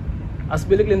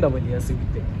asibele kule ndaba le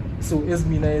yaseWitbank. So as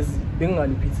mina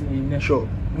bengingaliphithe ngine sure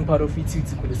part of it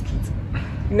college kids.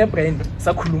 Ine brand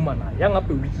sakhuluma nayo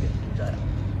yangabe Witbank njalo.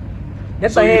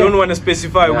 So you don't want to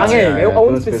specify ukuthi I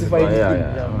won't specify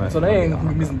anything. So naye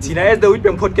ngikhuluma izinto. Thina as the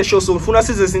Witbank podcast show so ngifuna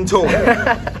size sinthole.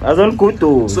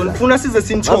 Azoniguduza. So ngifuna size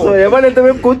sinthole. So yabona into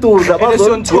bekuguduza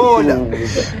bazonithola.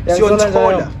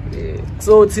 Siyonithola.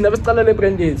 So thina besicala le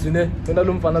brand yethu ne wena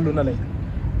lo mfana lona like.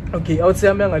 Okay, I would say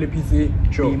I'm ngale pizza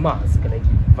imazi like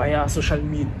via social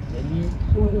media.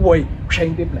 Yani boy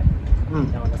shine the plan. You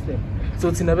understand?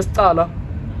 So thina besicala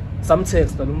some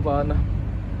text lo mfana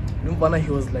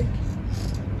he was like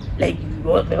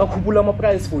akhuphula ama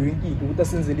price for yonke into ukuthi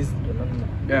asenzele izinto nami.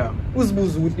 Yeah.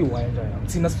 Uzibuza ukuthi why njalo.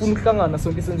 Thina sifuna ukuhlangana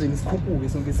sonke senzele isikhuphuke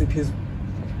sonke sephezulu.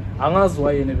 Angazi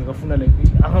why yena bekafuna like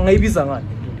angayibiza ngani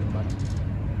into le mali.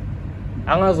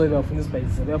 Angazi why bafuna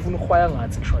isibhayisi. Bayafuna ukhwaya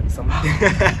ngathi actually something.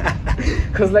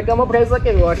 Cuz like ama price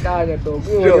akhe bewahlaka dog.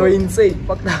 You're insane.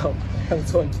 Fuck now.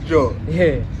 Angithoni. Sure.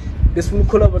 Yeah. Besifuna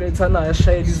ukucollaborate naye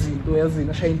ashayela izinto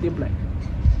yazina ashaya into eblind.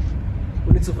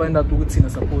 We need to find out ukuthi thina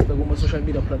support kuma social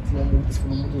media platform ukuthi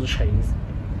sifuna umuntu ozoshayisa.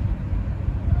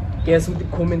 Guess ukuthi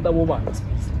comment abo bani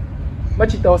space.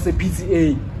 Machita wase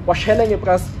PTA washayela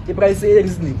ngeprice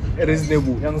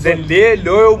reasonable. Then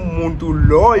loyo muntu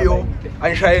loyo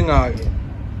anshaye ngake.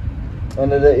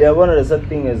 And yabona the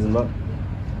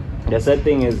sad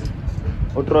thing is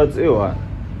utrots ewa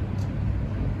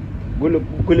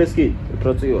kule skit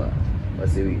utrots ewa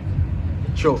basiwi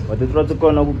sure but utrots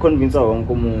kona ukuconvince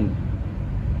wonke umuntu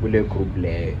kule group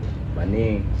le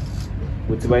baningi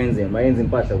ukuthi bayenze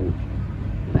impahla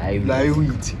kuphi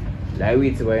la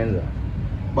yithi bayenza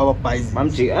baba bhayizi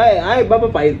bamjike hayi baba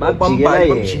bhayizi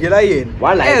bamjikela yena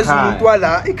wala umuntu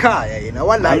wala ekhaya yena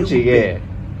wala bamjike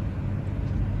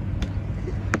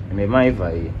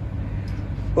Maiva.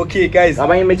 Okay, guys.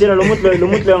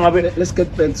 Let's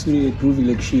get back to the group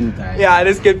election time. Yeah,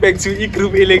 let's get back to the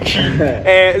group election.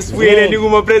 Sibuyele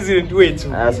nikuma president wethu.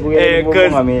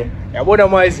 Because yabona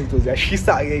manje izinto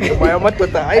ziyashisa ke manje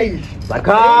amadoda hayi.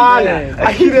 Zakhala.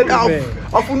 I hear it up.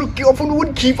 Afuna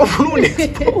keep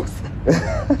expose.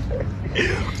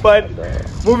 But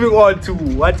moving on to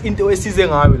what into esize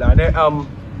ngayo la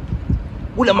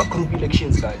kulama group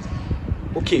elections guys.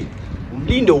 Okay.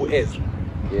 Mlindo Ezra.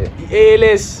 Yeah. The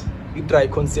ALS try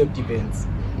concept events.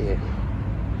 Yeah.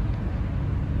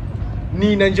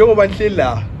 Nina njengoba nihleli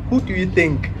la, who do you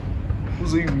think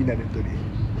uzoyiwina le nto le?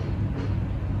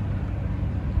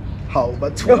 How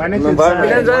but zokutshela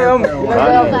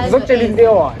into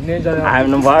ewani njalo. Hayi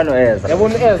nomvano Ezra.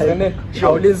 Yabona Ezra ne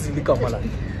awulezile igama lakhe.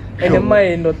 And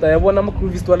my ndoda yabona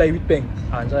ama-activist wala Witbank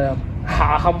anja yami.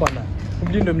 Hamba na.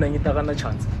 Umlindo mina ngithi akana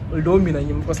chance. Although mina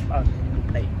ngimfirst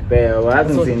Bhe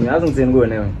wazingizeni kuwe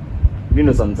nawe.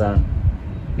 Mlindo samzana.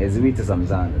 Eziwithi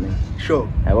samzana ne. Sure.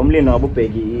 Yabo Mlindo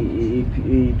ngabubheki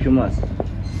iPumas.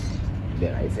 Bhe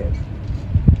ayisela.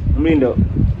 Mlindo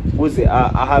kuze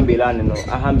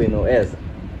ahambe no Ezra.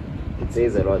 It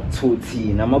says a lot to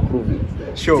thina ama-groovy.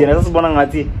 Sure. Thina sasibona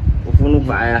ngathi ufuna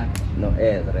ukuvaya no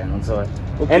Ezra ngitsho.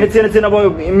 And thina boy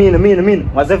mina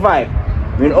ngase 5.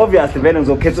 I mean, obviously, vele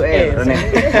ngizokhetha Ezra ne.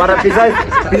 But besides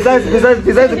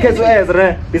ukhetha Ezra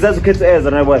ne. Besides ukhetha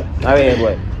Ezra ne boy.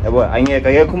 Boy,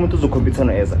 akekho umuntu uzocompete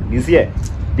no Ezra. This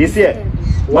year.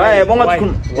 Why?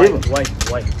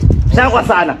 Why? Shakwa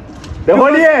sana. The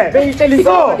whole year.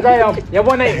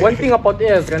 Yabona one thing about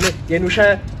Ezra ne, yena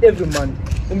ushaya every month.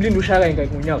 Umlindo ushaya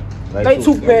kangaka ngonyaka.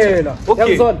 Kayithuphela.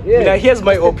 Okay. Now here's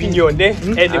my opinion ne,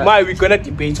 and why we gonna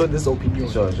debate on this opinion.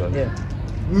 Sure. Yeah.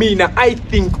 Mina I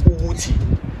think ukuthi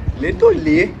lento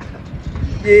le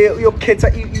yokhetha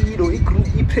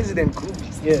i-president group.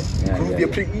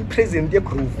 I-president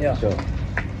group. Yeah. Sure.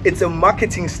 It's a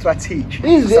marketing strategy.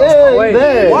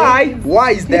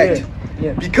 Why is that?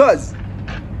 Yeah. Because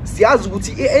siyazi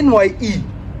ukuthi i-NYE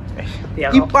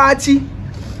iparty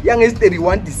yange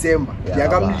 31 December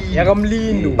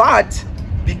yakamlindo. But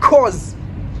because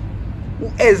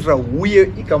Ezra uye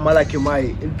igama lakhe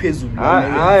maye eliphezulu.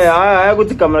 Hayi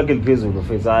ukuthi igama lakhe liphezulu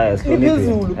mfethu hayi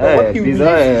eliphezulu. What do you mean?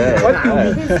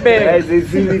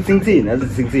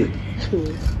 Singthini.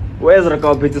 Ezra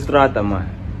ka uphethe strata man.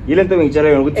 yile nto ngitshela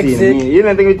yona ukuthi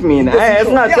yile nto ngithi mina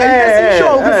esingathi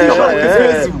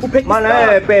mana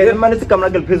phela manje sigamla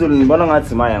ke liphezulu ngibona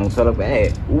ngathi maya ngisola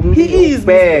bheka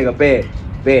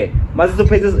mase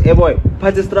sophethe boy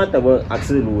uphathe strata bo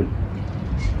akuselula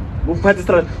ukuphatha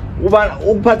strata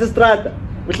ukuphatha strata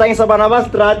uhlangisa abana ba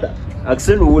strata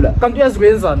akuselula kanti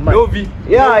uyazibenzani manje Novi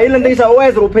yeah ile nto ngisha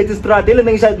Ezra uphethe strata ile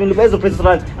nto ngisha Ezra uphethe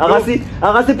strata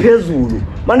akasi phezulu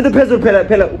manje phezulu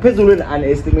phela uphezulu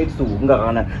unestimate to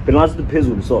kungakana phela ngasithi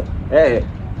phezulu so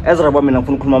Ezra ba mina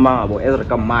ngifuna ukukhuluma mangabo Ezra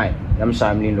kamaya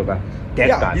yamshaya Mlindo ka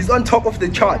yeah, he's on top of the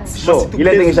charts. So,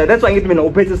 ile nto ngisha that's why ngithi mina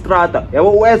uphethe strata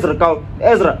yabo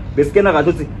Ezra besikena kathi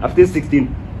uthi after 16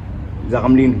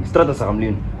 zakamlindo strata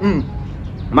zakamlindo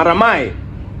mara mai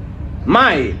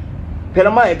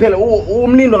phela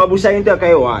umlindo ngabe ushaya into yakhe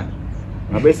ayi1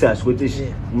 ngabe siyasho ukuthi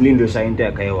umlindo ushaya into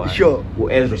yakhe ayi1 sure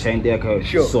uEzra ushaya into yakhe ayi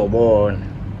sobona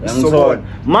yangizona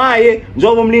maye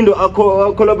njengoba umlindo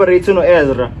collaborate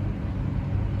noEzra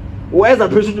uEzra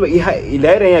phela ukuthi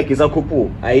ilare yakhe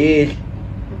isakhuphuka ayehli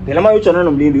phela maye ujona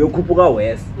nomlindo yokhuphuka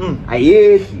west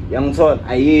ayehli yangithola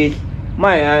ayehli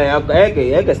maye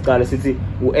yeke sicala sithi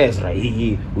uEzra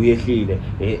uyehlile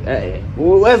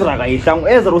uEzra kayihlangu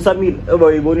Ezra usamile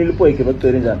ebayibonile ipoyike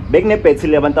bagcwele njani bekune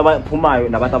battle yabantu abaphumayo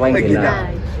nabantu abayingena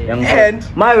yangithola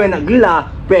maye wena kula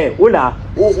ula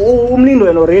umlindo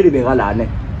wena already bekalane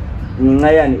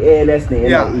ngincayani LS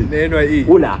ne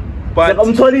ula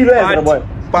umtholile Ezra boy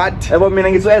but yabo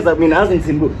mina ngithi Ezra mina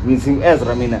azingithi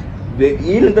Ezra mina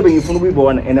yile nto bengifuna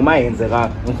ukuyibona and mayenzeka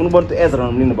ngifuna ukubona ukuthi Ezra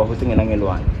nomlindo bahothi ngena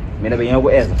ngelwane mina bengiya ku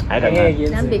Ezra hayi kancane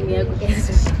nambe ngiya ku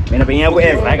Ezra mina bengiya ku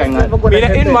Ezra hayi kancane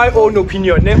mina in my own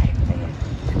opinion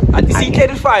athi si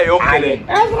clarify okay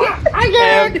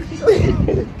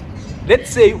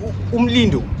let's say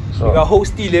umlindo beka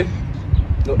hostile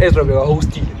no Ezra beka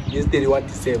hostile yesterday 1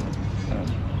 December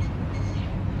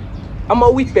ama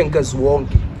Witbankers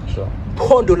wonke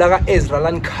phondo la ka Ezra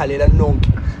lanikhalela nonke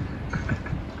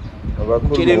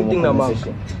abakhuluma ngamama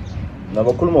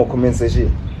nabakhuluma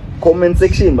comment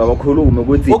section babakhuluma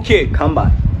ukuthi okay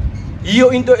khamba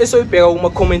iyo into esoyibheka kuma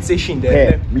comment section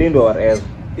there Mlindo or Ezra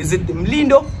is it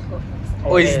Mlindo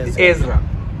or is it Ezra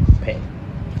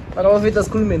abafethu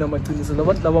sikhulume namaqiniso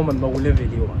labantu laba manje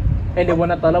bakulevel yo and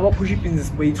bona tala ba push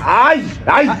business bayithu hayi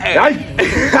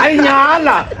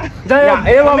nyala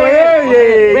ya baba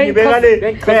ngibeka le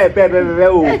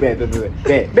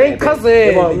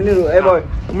bengichazele Mlindo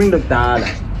kudala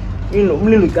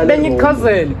umlindo kudala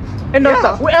bengichazele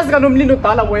endoda uEzra nomlindo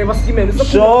dala boye basikimene so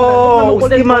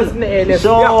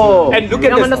and look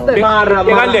at this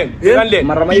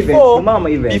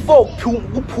before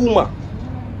kuphuma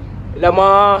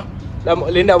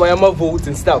le ndaba yama votes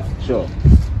and stuff sure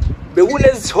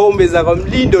bekunezithombe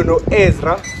zakamlindo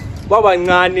noEzra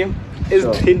babancane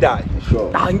ezitrendayo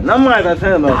sure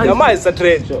namaye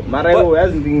satrend mara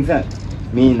yazi ngithanda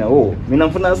mina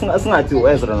ngifuna singathi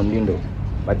uEzra nomlindo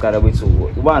baqala kwethu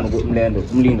ubani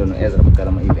umlindo noEzra baqala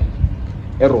ama event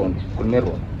eRondo kulime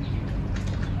eRondo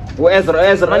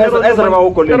uEzra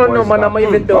bawugoleni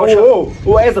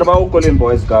uEzra bawugoleni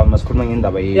boys ka masikhuluma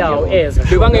ngendaba uEzra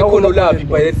bebangekhona laphi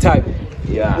by that time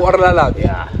warla laphi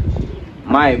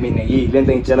maye mina le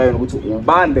nto ngitshela yona ukuthi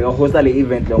ubani beka hosta le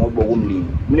event le ngoba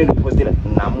umlindo upostela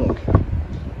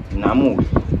namuhla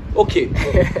okay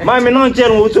maye mina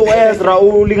ngitshela ukuthi uEzra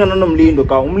ulingana nomlindo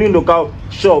ka umlindo ka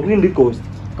sure umlindo ighost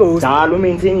dalo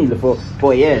maintainile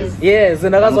for years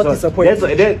and akazo disappoint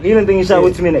that's ile nto ngisho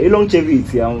ukuthi mina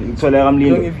ilongevity ngithola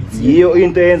kaMlindo yiyo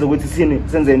into eyenza ukuthi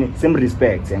senzeni sim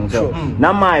respect ngitho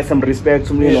namaye some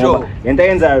respect umlindo ngoba into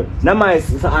eyenzayo namaye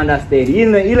understand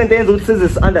ile nto eyenza ukuthi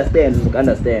size understand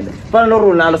fana no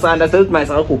Ronaldo sa understand ukuthi maye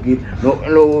sakugile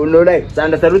no like sa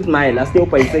understand ukuthi maye last year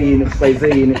upayise yini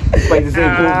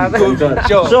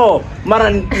so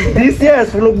mara this year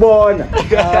sifuna ukubona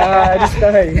this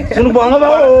guy sifuna ukubona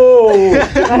ngoba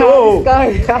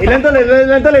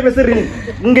ilento le bese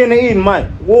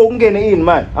ngene in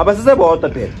man abasisebodwa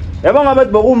phela yaba ngabe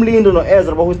bokumlindo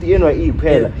noEzra bahost NYE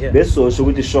phela besosho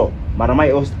ukuthi sure mara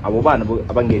my host abobani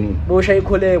abangenini bosha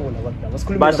ikholebo nabantu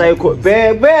abasikhuluma bashaya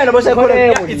bela bashaya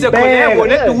ikholebo it's a collabo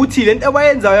let ukuthi lento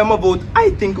abayenzayo yama vote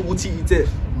I think ukuthi it's a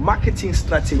marketing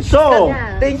strategy so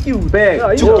thank you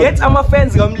to get ama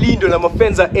fans kaMlindo nama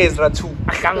fans Ezra too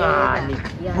ahlangani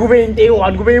kube into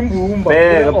eyi1 kube imbumba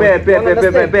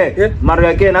be mara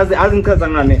again azingichaza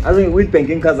ngane Witbank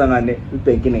ngichaza ngane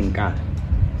Witbank inenkani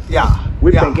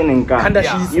Witbank inenkani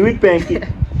iWitbank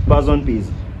bazon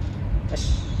busy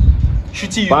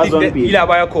shuthi you think ila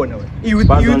baya khona wena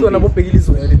iYouth ona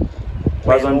bobhekilizo yale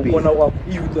bazon busy khona kwakho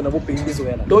iYouth ona bobhekilizo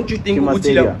yala don't you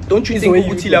think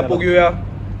ukuthi lapho kuyoya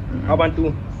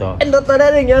Abantu. And not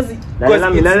that thing, yes.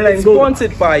 Because it's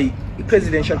sponsored by the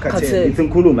presidential cartel. It's in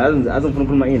Kulum, as in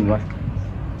Kuluma in.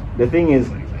 The thing is,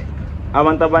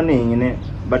 abantu abaningi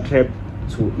but trap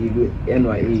to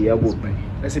NYE yakubi.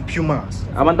 That's a Pumas.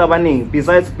 Abantu abaningi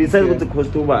besides ukuthi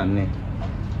cost ubani.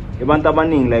 Abantu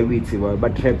abaningi like withi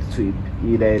but trap to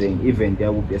event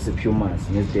yakubi as a Pumas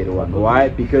ngesidere one. Why?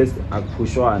 Because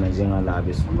akupushwana njengala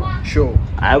besikolo. Sure.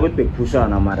 Ayikuthi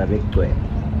bekupushwana mara bekugcwele.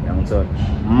 Yangithola.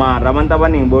 Mara abantu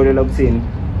abaningi bolela ukuthini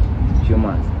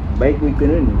Pumas.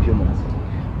 Bayikuyiqinile ni Pumas.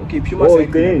 Okay, Pumas is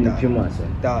Pumas.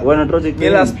 When project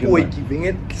last week,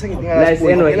 last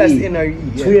NRE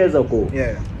 2 years ago.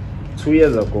 Yeah. 2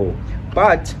 years ago.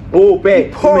 But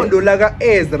Pondo laga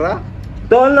Ezra.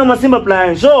 Don't know masimba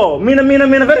plan. So, mina vele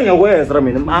ngiyakwenza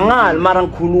mina. Angali mara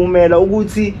ngikhulumela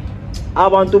ukuthi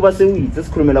abantu baseWits,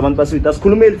 esikhulumela abantu baseWits,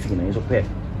 asikhulumeli thina ngisho kuphela.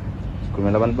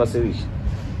 Sikhulumela abantu baseWits.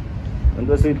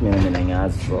 Abantu baseWits mina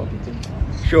ngiyazi so.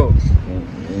 Sure.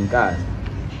 Inkani.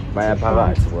 Baya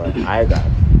phakathi kwathi. Hayi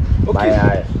kahle.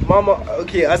 Okay, Mama.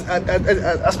 Okay, as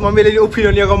mamele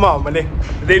opinion yaka mama ne.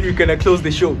 Then we're gonna close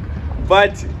the show.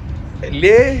 But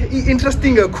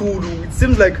interesting kakhulu. It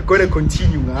seems like we're gonna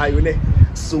continue ngayo ne.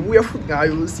 So we are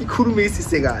ngayo sikhulume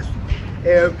sisekahle.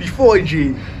 Before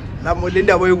nje namo le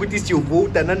ndaba yokuthi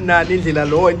siyovote nanani indlela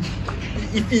lonje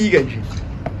ifika nje.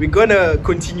 We're gonna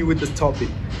continue with this topic.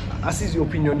 As your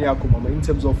opinion yakho mama in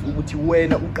terms of ukuthi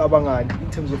wena uqabangani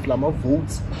in terms of lama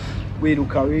votes we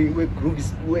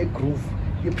groove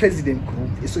your president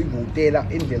group esoyivotela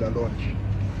indlela lonje.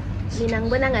 Mina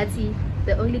ngibona ngathi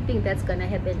the only thing that's gonna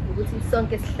happen ukuthi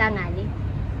sonke sihlangane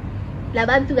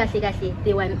labantu kahle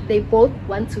they both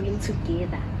want to win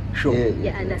together. Sure.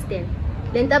 Yeah, understand.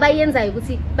 Lento abayenzayo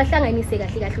ukuthi bahlanganise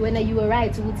kahle wena you were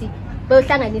right ukuthi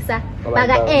bahlanganisa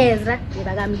baka Ezra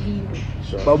nebaka Mlindo.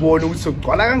 Babona ukuthi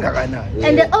sogcwala kangakanani.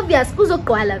 And the obvious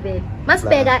uzogqwala vele.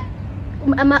 Masibheka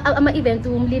ama event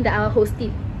uMlindo our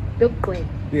hosting bekugqwele.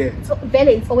 Yeah. So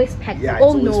vele it's always packed. Yeah,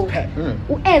 oh no.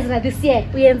 Ezra this year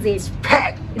uyenze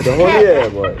packed. The whole year,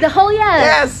 boy. The whole year.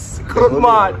 Yes.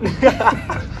 Krotman.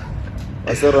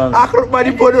 Asaran. Akrotman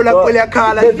ipodo la kwele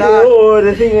akhala la. Oh,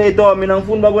 the thing is though mina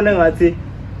ngifuna babone ngathi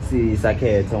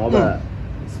sakhetha ngoba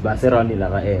Baserani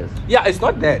like Ezra. Yeah, it's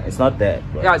not that. It's not that.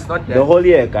 Bro. Yeah, it's not that. The whole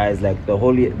year, guys, like the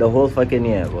whole fucking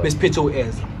year, boy. Best picture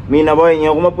Ezra. Mina boy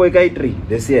ngiyakuma boy kai 3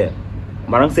 this year.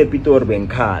 Mara ngisepitori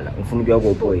benkhala, ngifuna ukuya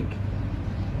go boy.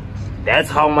 That's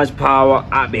how much power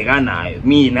abeka nayo.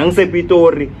 Mina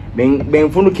ngisepitori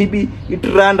bengifuna ukhiphi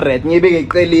i300 ngiyibeke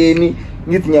eceleni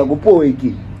ngithi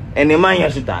ngiyakupoiki and emanye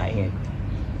ashutaye.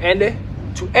 And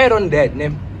to add on that,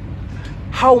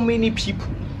 how many people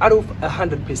out of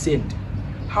 100%?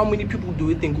 How many people do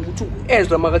you think ukuthi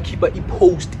Ezra makakhipha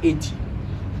ipost ethi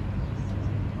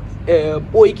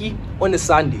poiki on a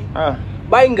Sunday?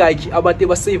 Bayingaki abantu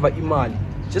basave imali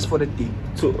just for the day.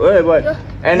 So boy,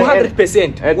 and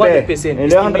 100%. 100%. And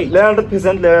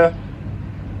 100% le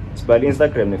by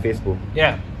Instagram and Facebook.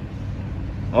 Yeah.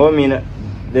 I mean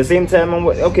the same time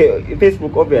okay,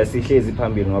 Facebook obviously hlezi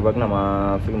phambili ngoba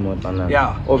kunama film wona.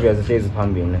 Yeah. Obviously hlezi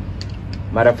phambili.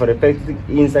 Mara for the fact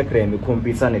Instagram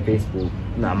ikhompisa ne Facebook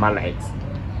nama likes.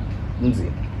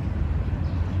 Nzi.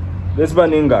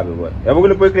 Lesibaningabe boy. Yabo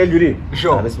kule boy Judy.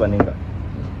 Sure. Lesibaninga.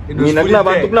 Mina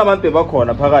kunabantu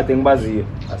bakhona phakathi engibaziyo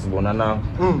asibona nawo.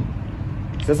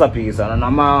 Sesaphikisana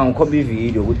nama ngikhomba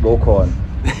ivideo ukuthi bokhona.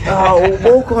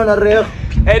 Bokhona reg.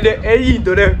 And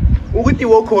eyinto le ukuthi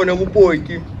wokhona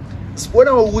kupoiki.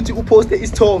 Sibona ukuthi uposte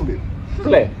isithombe.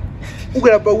 Kule.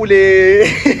 Ukulapha kule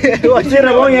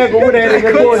washira bongeke kunele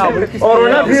ngekhosi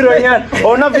orona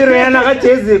viro yana ka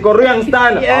Jezi koruya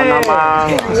ngistana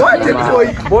onamanga what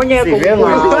bongeke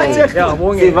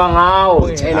siva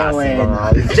ngawo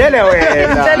tshele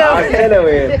wena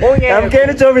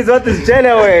yamkeni Jomi zothi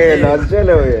tshele wena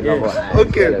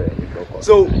okay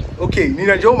so okay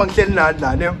nina njengoba ngihleli nani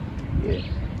la ne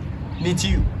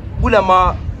nithi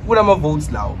kulama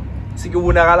votes lawo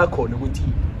sikubonakala khona ukuthi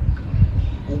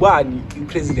ubani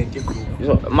ipresident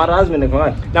yegroup marazmene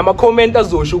ngani nama comment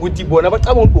azosho ukuthi bona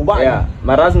bacaba ukuthi ubani yeah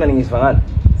marazmene ngisifakani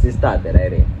si start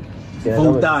right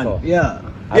vote yeah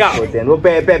then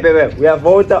we are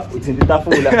vote uthinta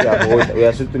itafula uyavota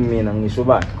uyashuthi mina ngisho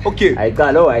bani okay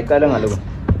ayiqala ngaloko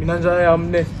mina nje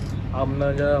yamne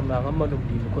amna nje ngama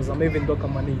nomlimi because I'm even talk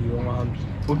amani ngahambi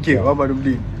okay waba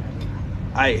nomlimi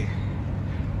ayi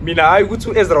mina hayi ukuthi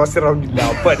uEzra waseround la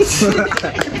but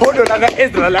photo la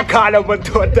kaEzra lakhala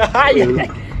madoda hayi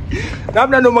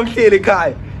namna noma ngihlele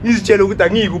ekhaya izitshela ukuthi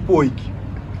angiki upoiki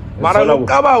mara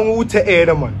ngicabanga ukuthi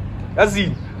ena man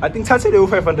yazini I think thathe leyo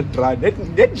 500 rand let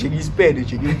nje ngispende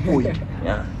nje ngipoiki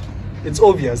yeah it's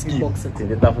obvious box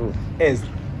ethe tafula Ezra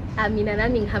Mina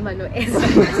nami ngihamba no Ezra.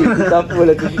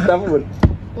 Tafula.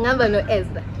 Ngihamba no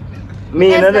Ezra.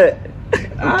 Mina le.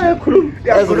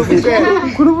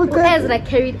 Ezra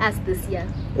carried us this year.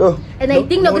 Oh. And I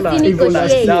think no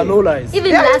negotiate. No lies.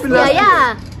 Even last year,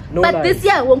 yeah. No But lies. this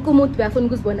year wonke umuntu bekafuna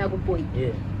ukuzibona kuboy.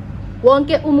 Yeah.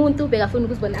 Wonke umuntu bekafuna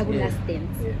ukuzibona aku last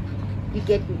dance. Yeah. You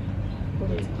get me?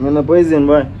 Mina poison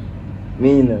boy.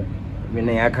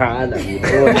 Mina yakhala.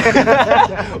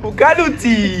 Ukala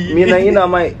uthi. Mina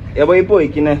inama yabo ipoy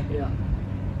kine. Yeah.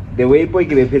 The way ipoy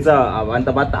ke bephetsa abantu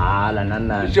abadala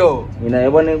nani. Sure. Mina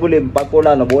yabona kule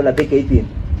mpakola no bola te gate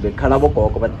bekhala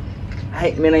bogogo but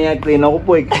hayi mina ngiyaqina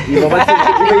kupoy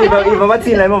iba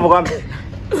bathi la emva kwami.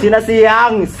 Sina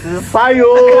siyang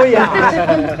sayoya.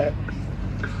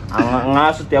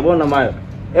 Ngasho uyabona mayo.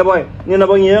 Boy, nina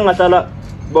bongiye ngahlala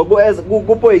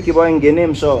kupoyiki boy ngene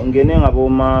emsho ngene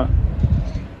ngaboma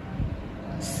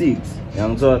 6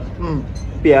 yangithola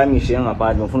pia ngishiye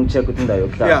ngaphandle ngifuna ucheck ukuthi indawo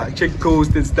yokuhlala. Yeah, check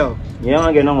coast and stuff.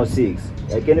 Ngiyangena ngo6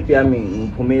 yakene pia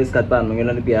ngiphume esikhatani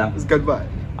ngena pia It's good bye.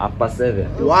 after 7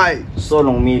 Why?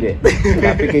 solo ngimile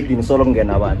lapha solo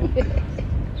ngena abantu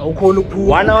Awukhona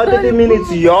ukuphuma. 1 hour 30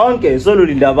 minutes yonke solo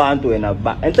linda abantu wena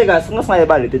ba enhle kahle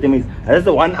singasayebali 30 minutes that's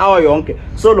 1 hour yonke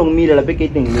solo ngimile lapha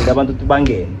egate ngilinda abantu ukuthi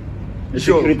bangene.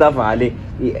 Security vale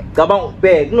cabanga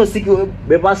kunosiki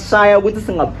bebashaya ukuthi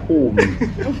singaphumi.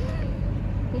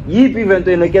 Yipi event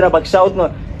enokera bakushout no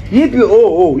yipi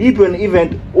yipi an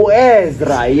event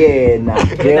uEzra yena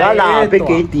ngalapha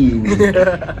egate.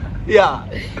 Yeah.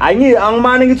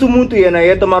 Angimane ngithi umuntu yena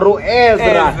yedwa mara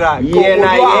uEzra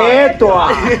yena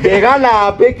yedwa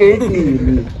ngalapha egate.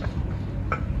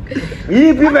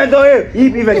 Yipi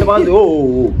event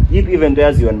abantu yipi event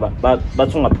yaziwa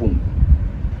bathi ungaphumi.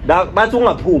 Bathi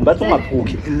ungaphumi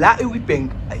La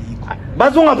eWitbank ayikho.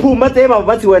 bathi ungaphumi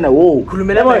bathi wena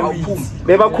Khulumela awuphumi.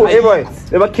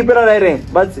 bebakhiphela la rank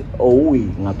bathi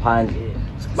ngaphandle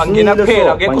Bangena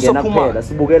kuphela akekho sophuma.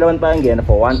 sibukela abantu bayangena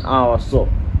for 1 hour so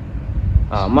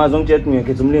mazi ongitshela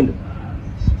ngiyekhetha Mlindo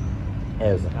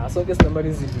Ezra Sonke sinamali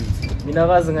izilisi. Mina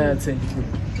akazi ngayathenda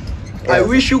futhi. I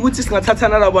wish ukuthi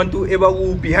singathathana labantu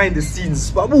ebaku behind the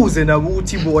scenes babuze nabo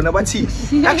ukuthi bona bathi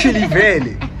actually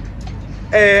vele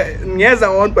ngiyeza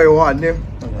one by one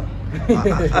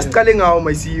asiqale ngawo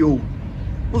my CEO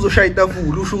uzoshaya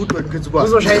itafula usho ukuthi wena ukhetha ubani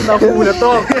Uzoshaya itafula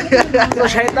dog.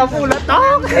 Uzoshaya itafula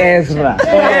dog. Ezra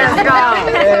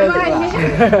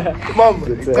mama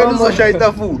cela uzoshaya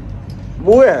itafula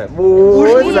buya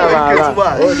ukhetha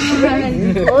ubani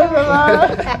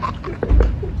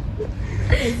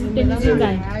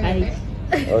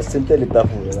sintele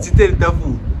tafula sithele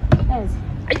itafula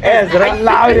Ezra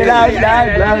la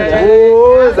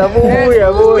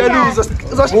zabuya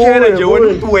uzositshela nje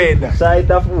wena shaya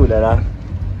itafula la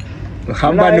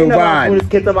Hamba nobani?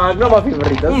 Usikhetha nama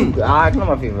favorite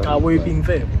kunama favorite Awu being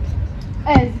fair.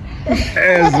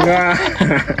 Ezra.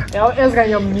 Ezra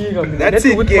ngiyamnika mina. That's Let's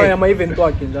it, ukuthi yeah. maya ama event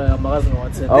wakhe nje amakazi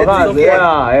ngawathela. awukazi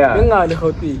yeah Ngingale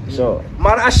Gauteng. sure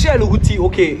mara ashela ukuthi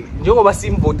okay njengoba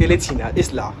simvotele thina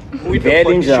esla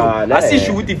Vele injalo,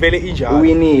 asisho ukuthi vele injalo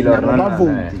uwinile or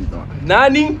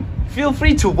nani feel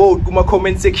free to vote kuma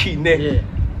comment section ne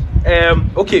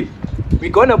okay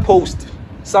we're gonna post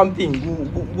something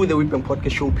with the Witbank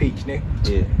podcast show page ne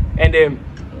yeah and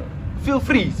feel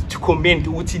free to comment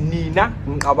ukuthi nina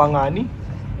ngicabangani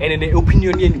and the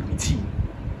opinion yenu ithini.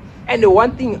 And the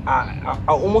one thing I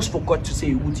almost forgot to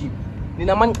say ukuthi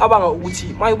nina manicabanga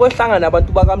ukuthi mayibohlangana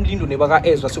nabantu baka Mlindo nebaka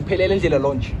Ezra sophelele indlela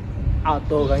lonje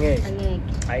Dog angeke.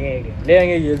 Angeke. Le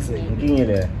angeke yenzeke. inkingi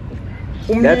le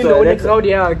Umlindo one crowd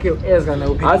yakhe Ezra na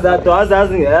opinion.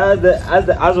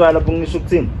 azwala lapho ngisho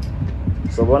ukuthini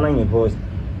sobona ngipost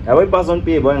yabo iPason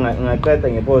P boy ngaqeda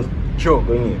ngipost sure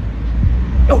kwenye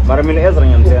mara mina Ezra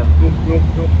ngiyamthemba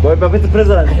boy baphethe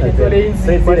president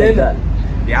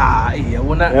yeah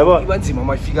yabona ibanzima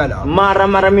mayifika la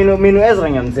mara mina Ezra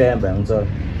ngiyamthemba ngithola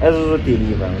Ezra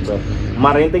uzodeliver ngithola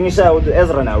mara into engishaya ukuthi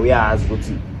Ezra nawe uyazi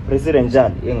ukuthi president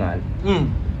njani engali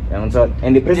yangithola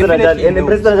and the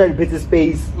president phethe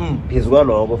space phezulu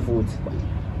kwaloko futhi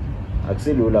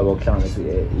akusilula bokuhlanganisa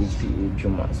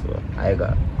i-humans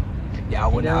ayika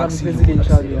yabona president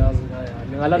Charlie yazi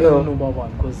ngalala nobaba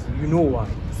because you know why.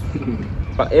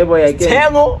 Ebo yake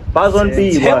Thengo Pason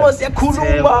B Thengo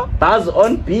siyakhuluma Buzz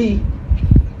on B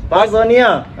Pason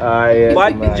ya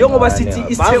but njengoba sithi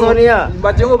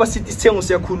isithengo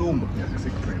siyakhuluma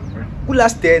ku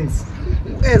last dance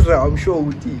Ezra I'm sure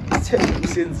ukuthi isithengo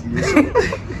usenzile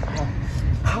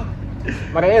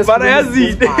Mara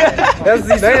yazidi.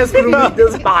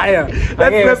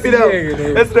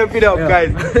 Let's wrap it up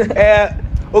guys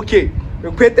okay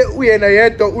ngiphethe uyena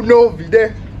yedwa uNovi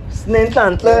de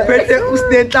Snenhlanhla. Phethe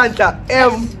uSnenhlanhla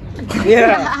M.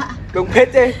 Yeah.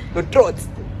 Ngiphethe no Trots.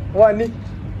 Wani.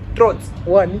 Trots.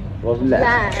 Wani.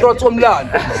 Wabula. Trots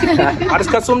omlando.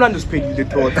 Arisikhathi somlando siphelile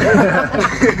Trots.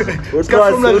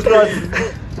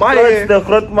 Maye the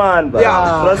Grootman.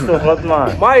 Yeah. Trust the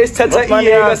Grootman. Maye sithatha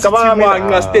iyeka sithi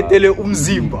ngastetele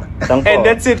umzimba. Thank And God.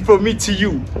 that's it from me to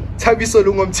you. Thabiso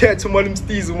Lungomthetho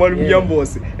Malumstizi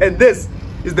Malumnyambosi. And this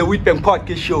is the Witbank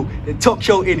podcast show, the talk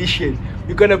show edition.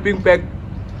 We're gonna bring back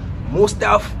more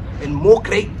stuff and more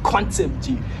great content.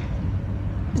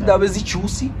 Izindaba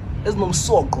ezijuicy,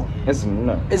 ezinomsoko,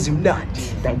 Ezimnandi. ezimnandi.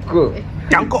 Thank you.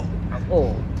 Danko.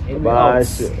 Oh.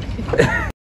 Bye.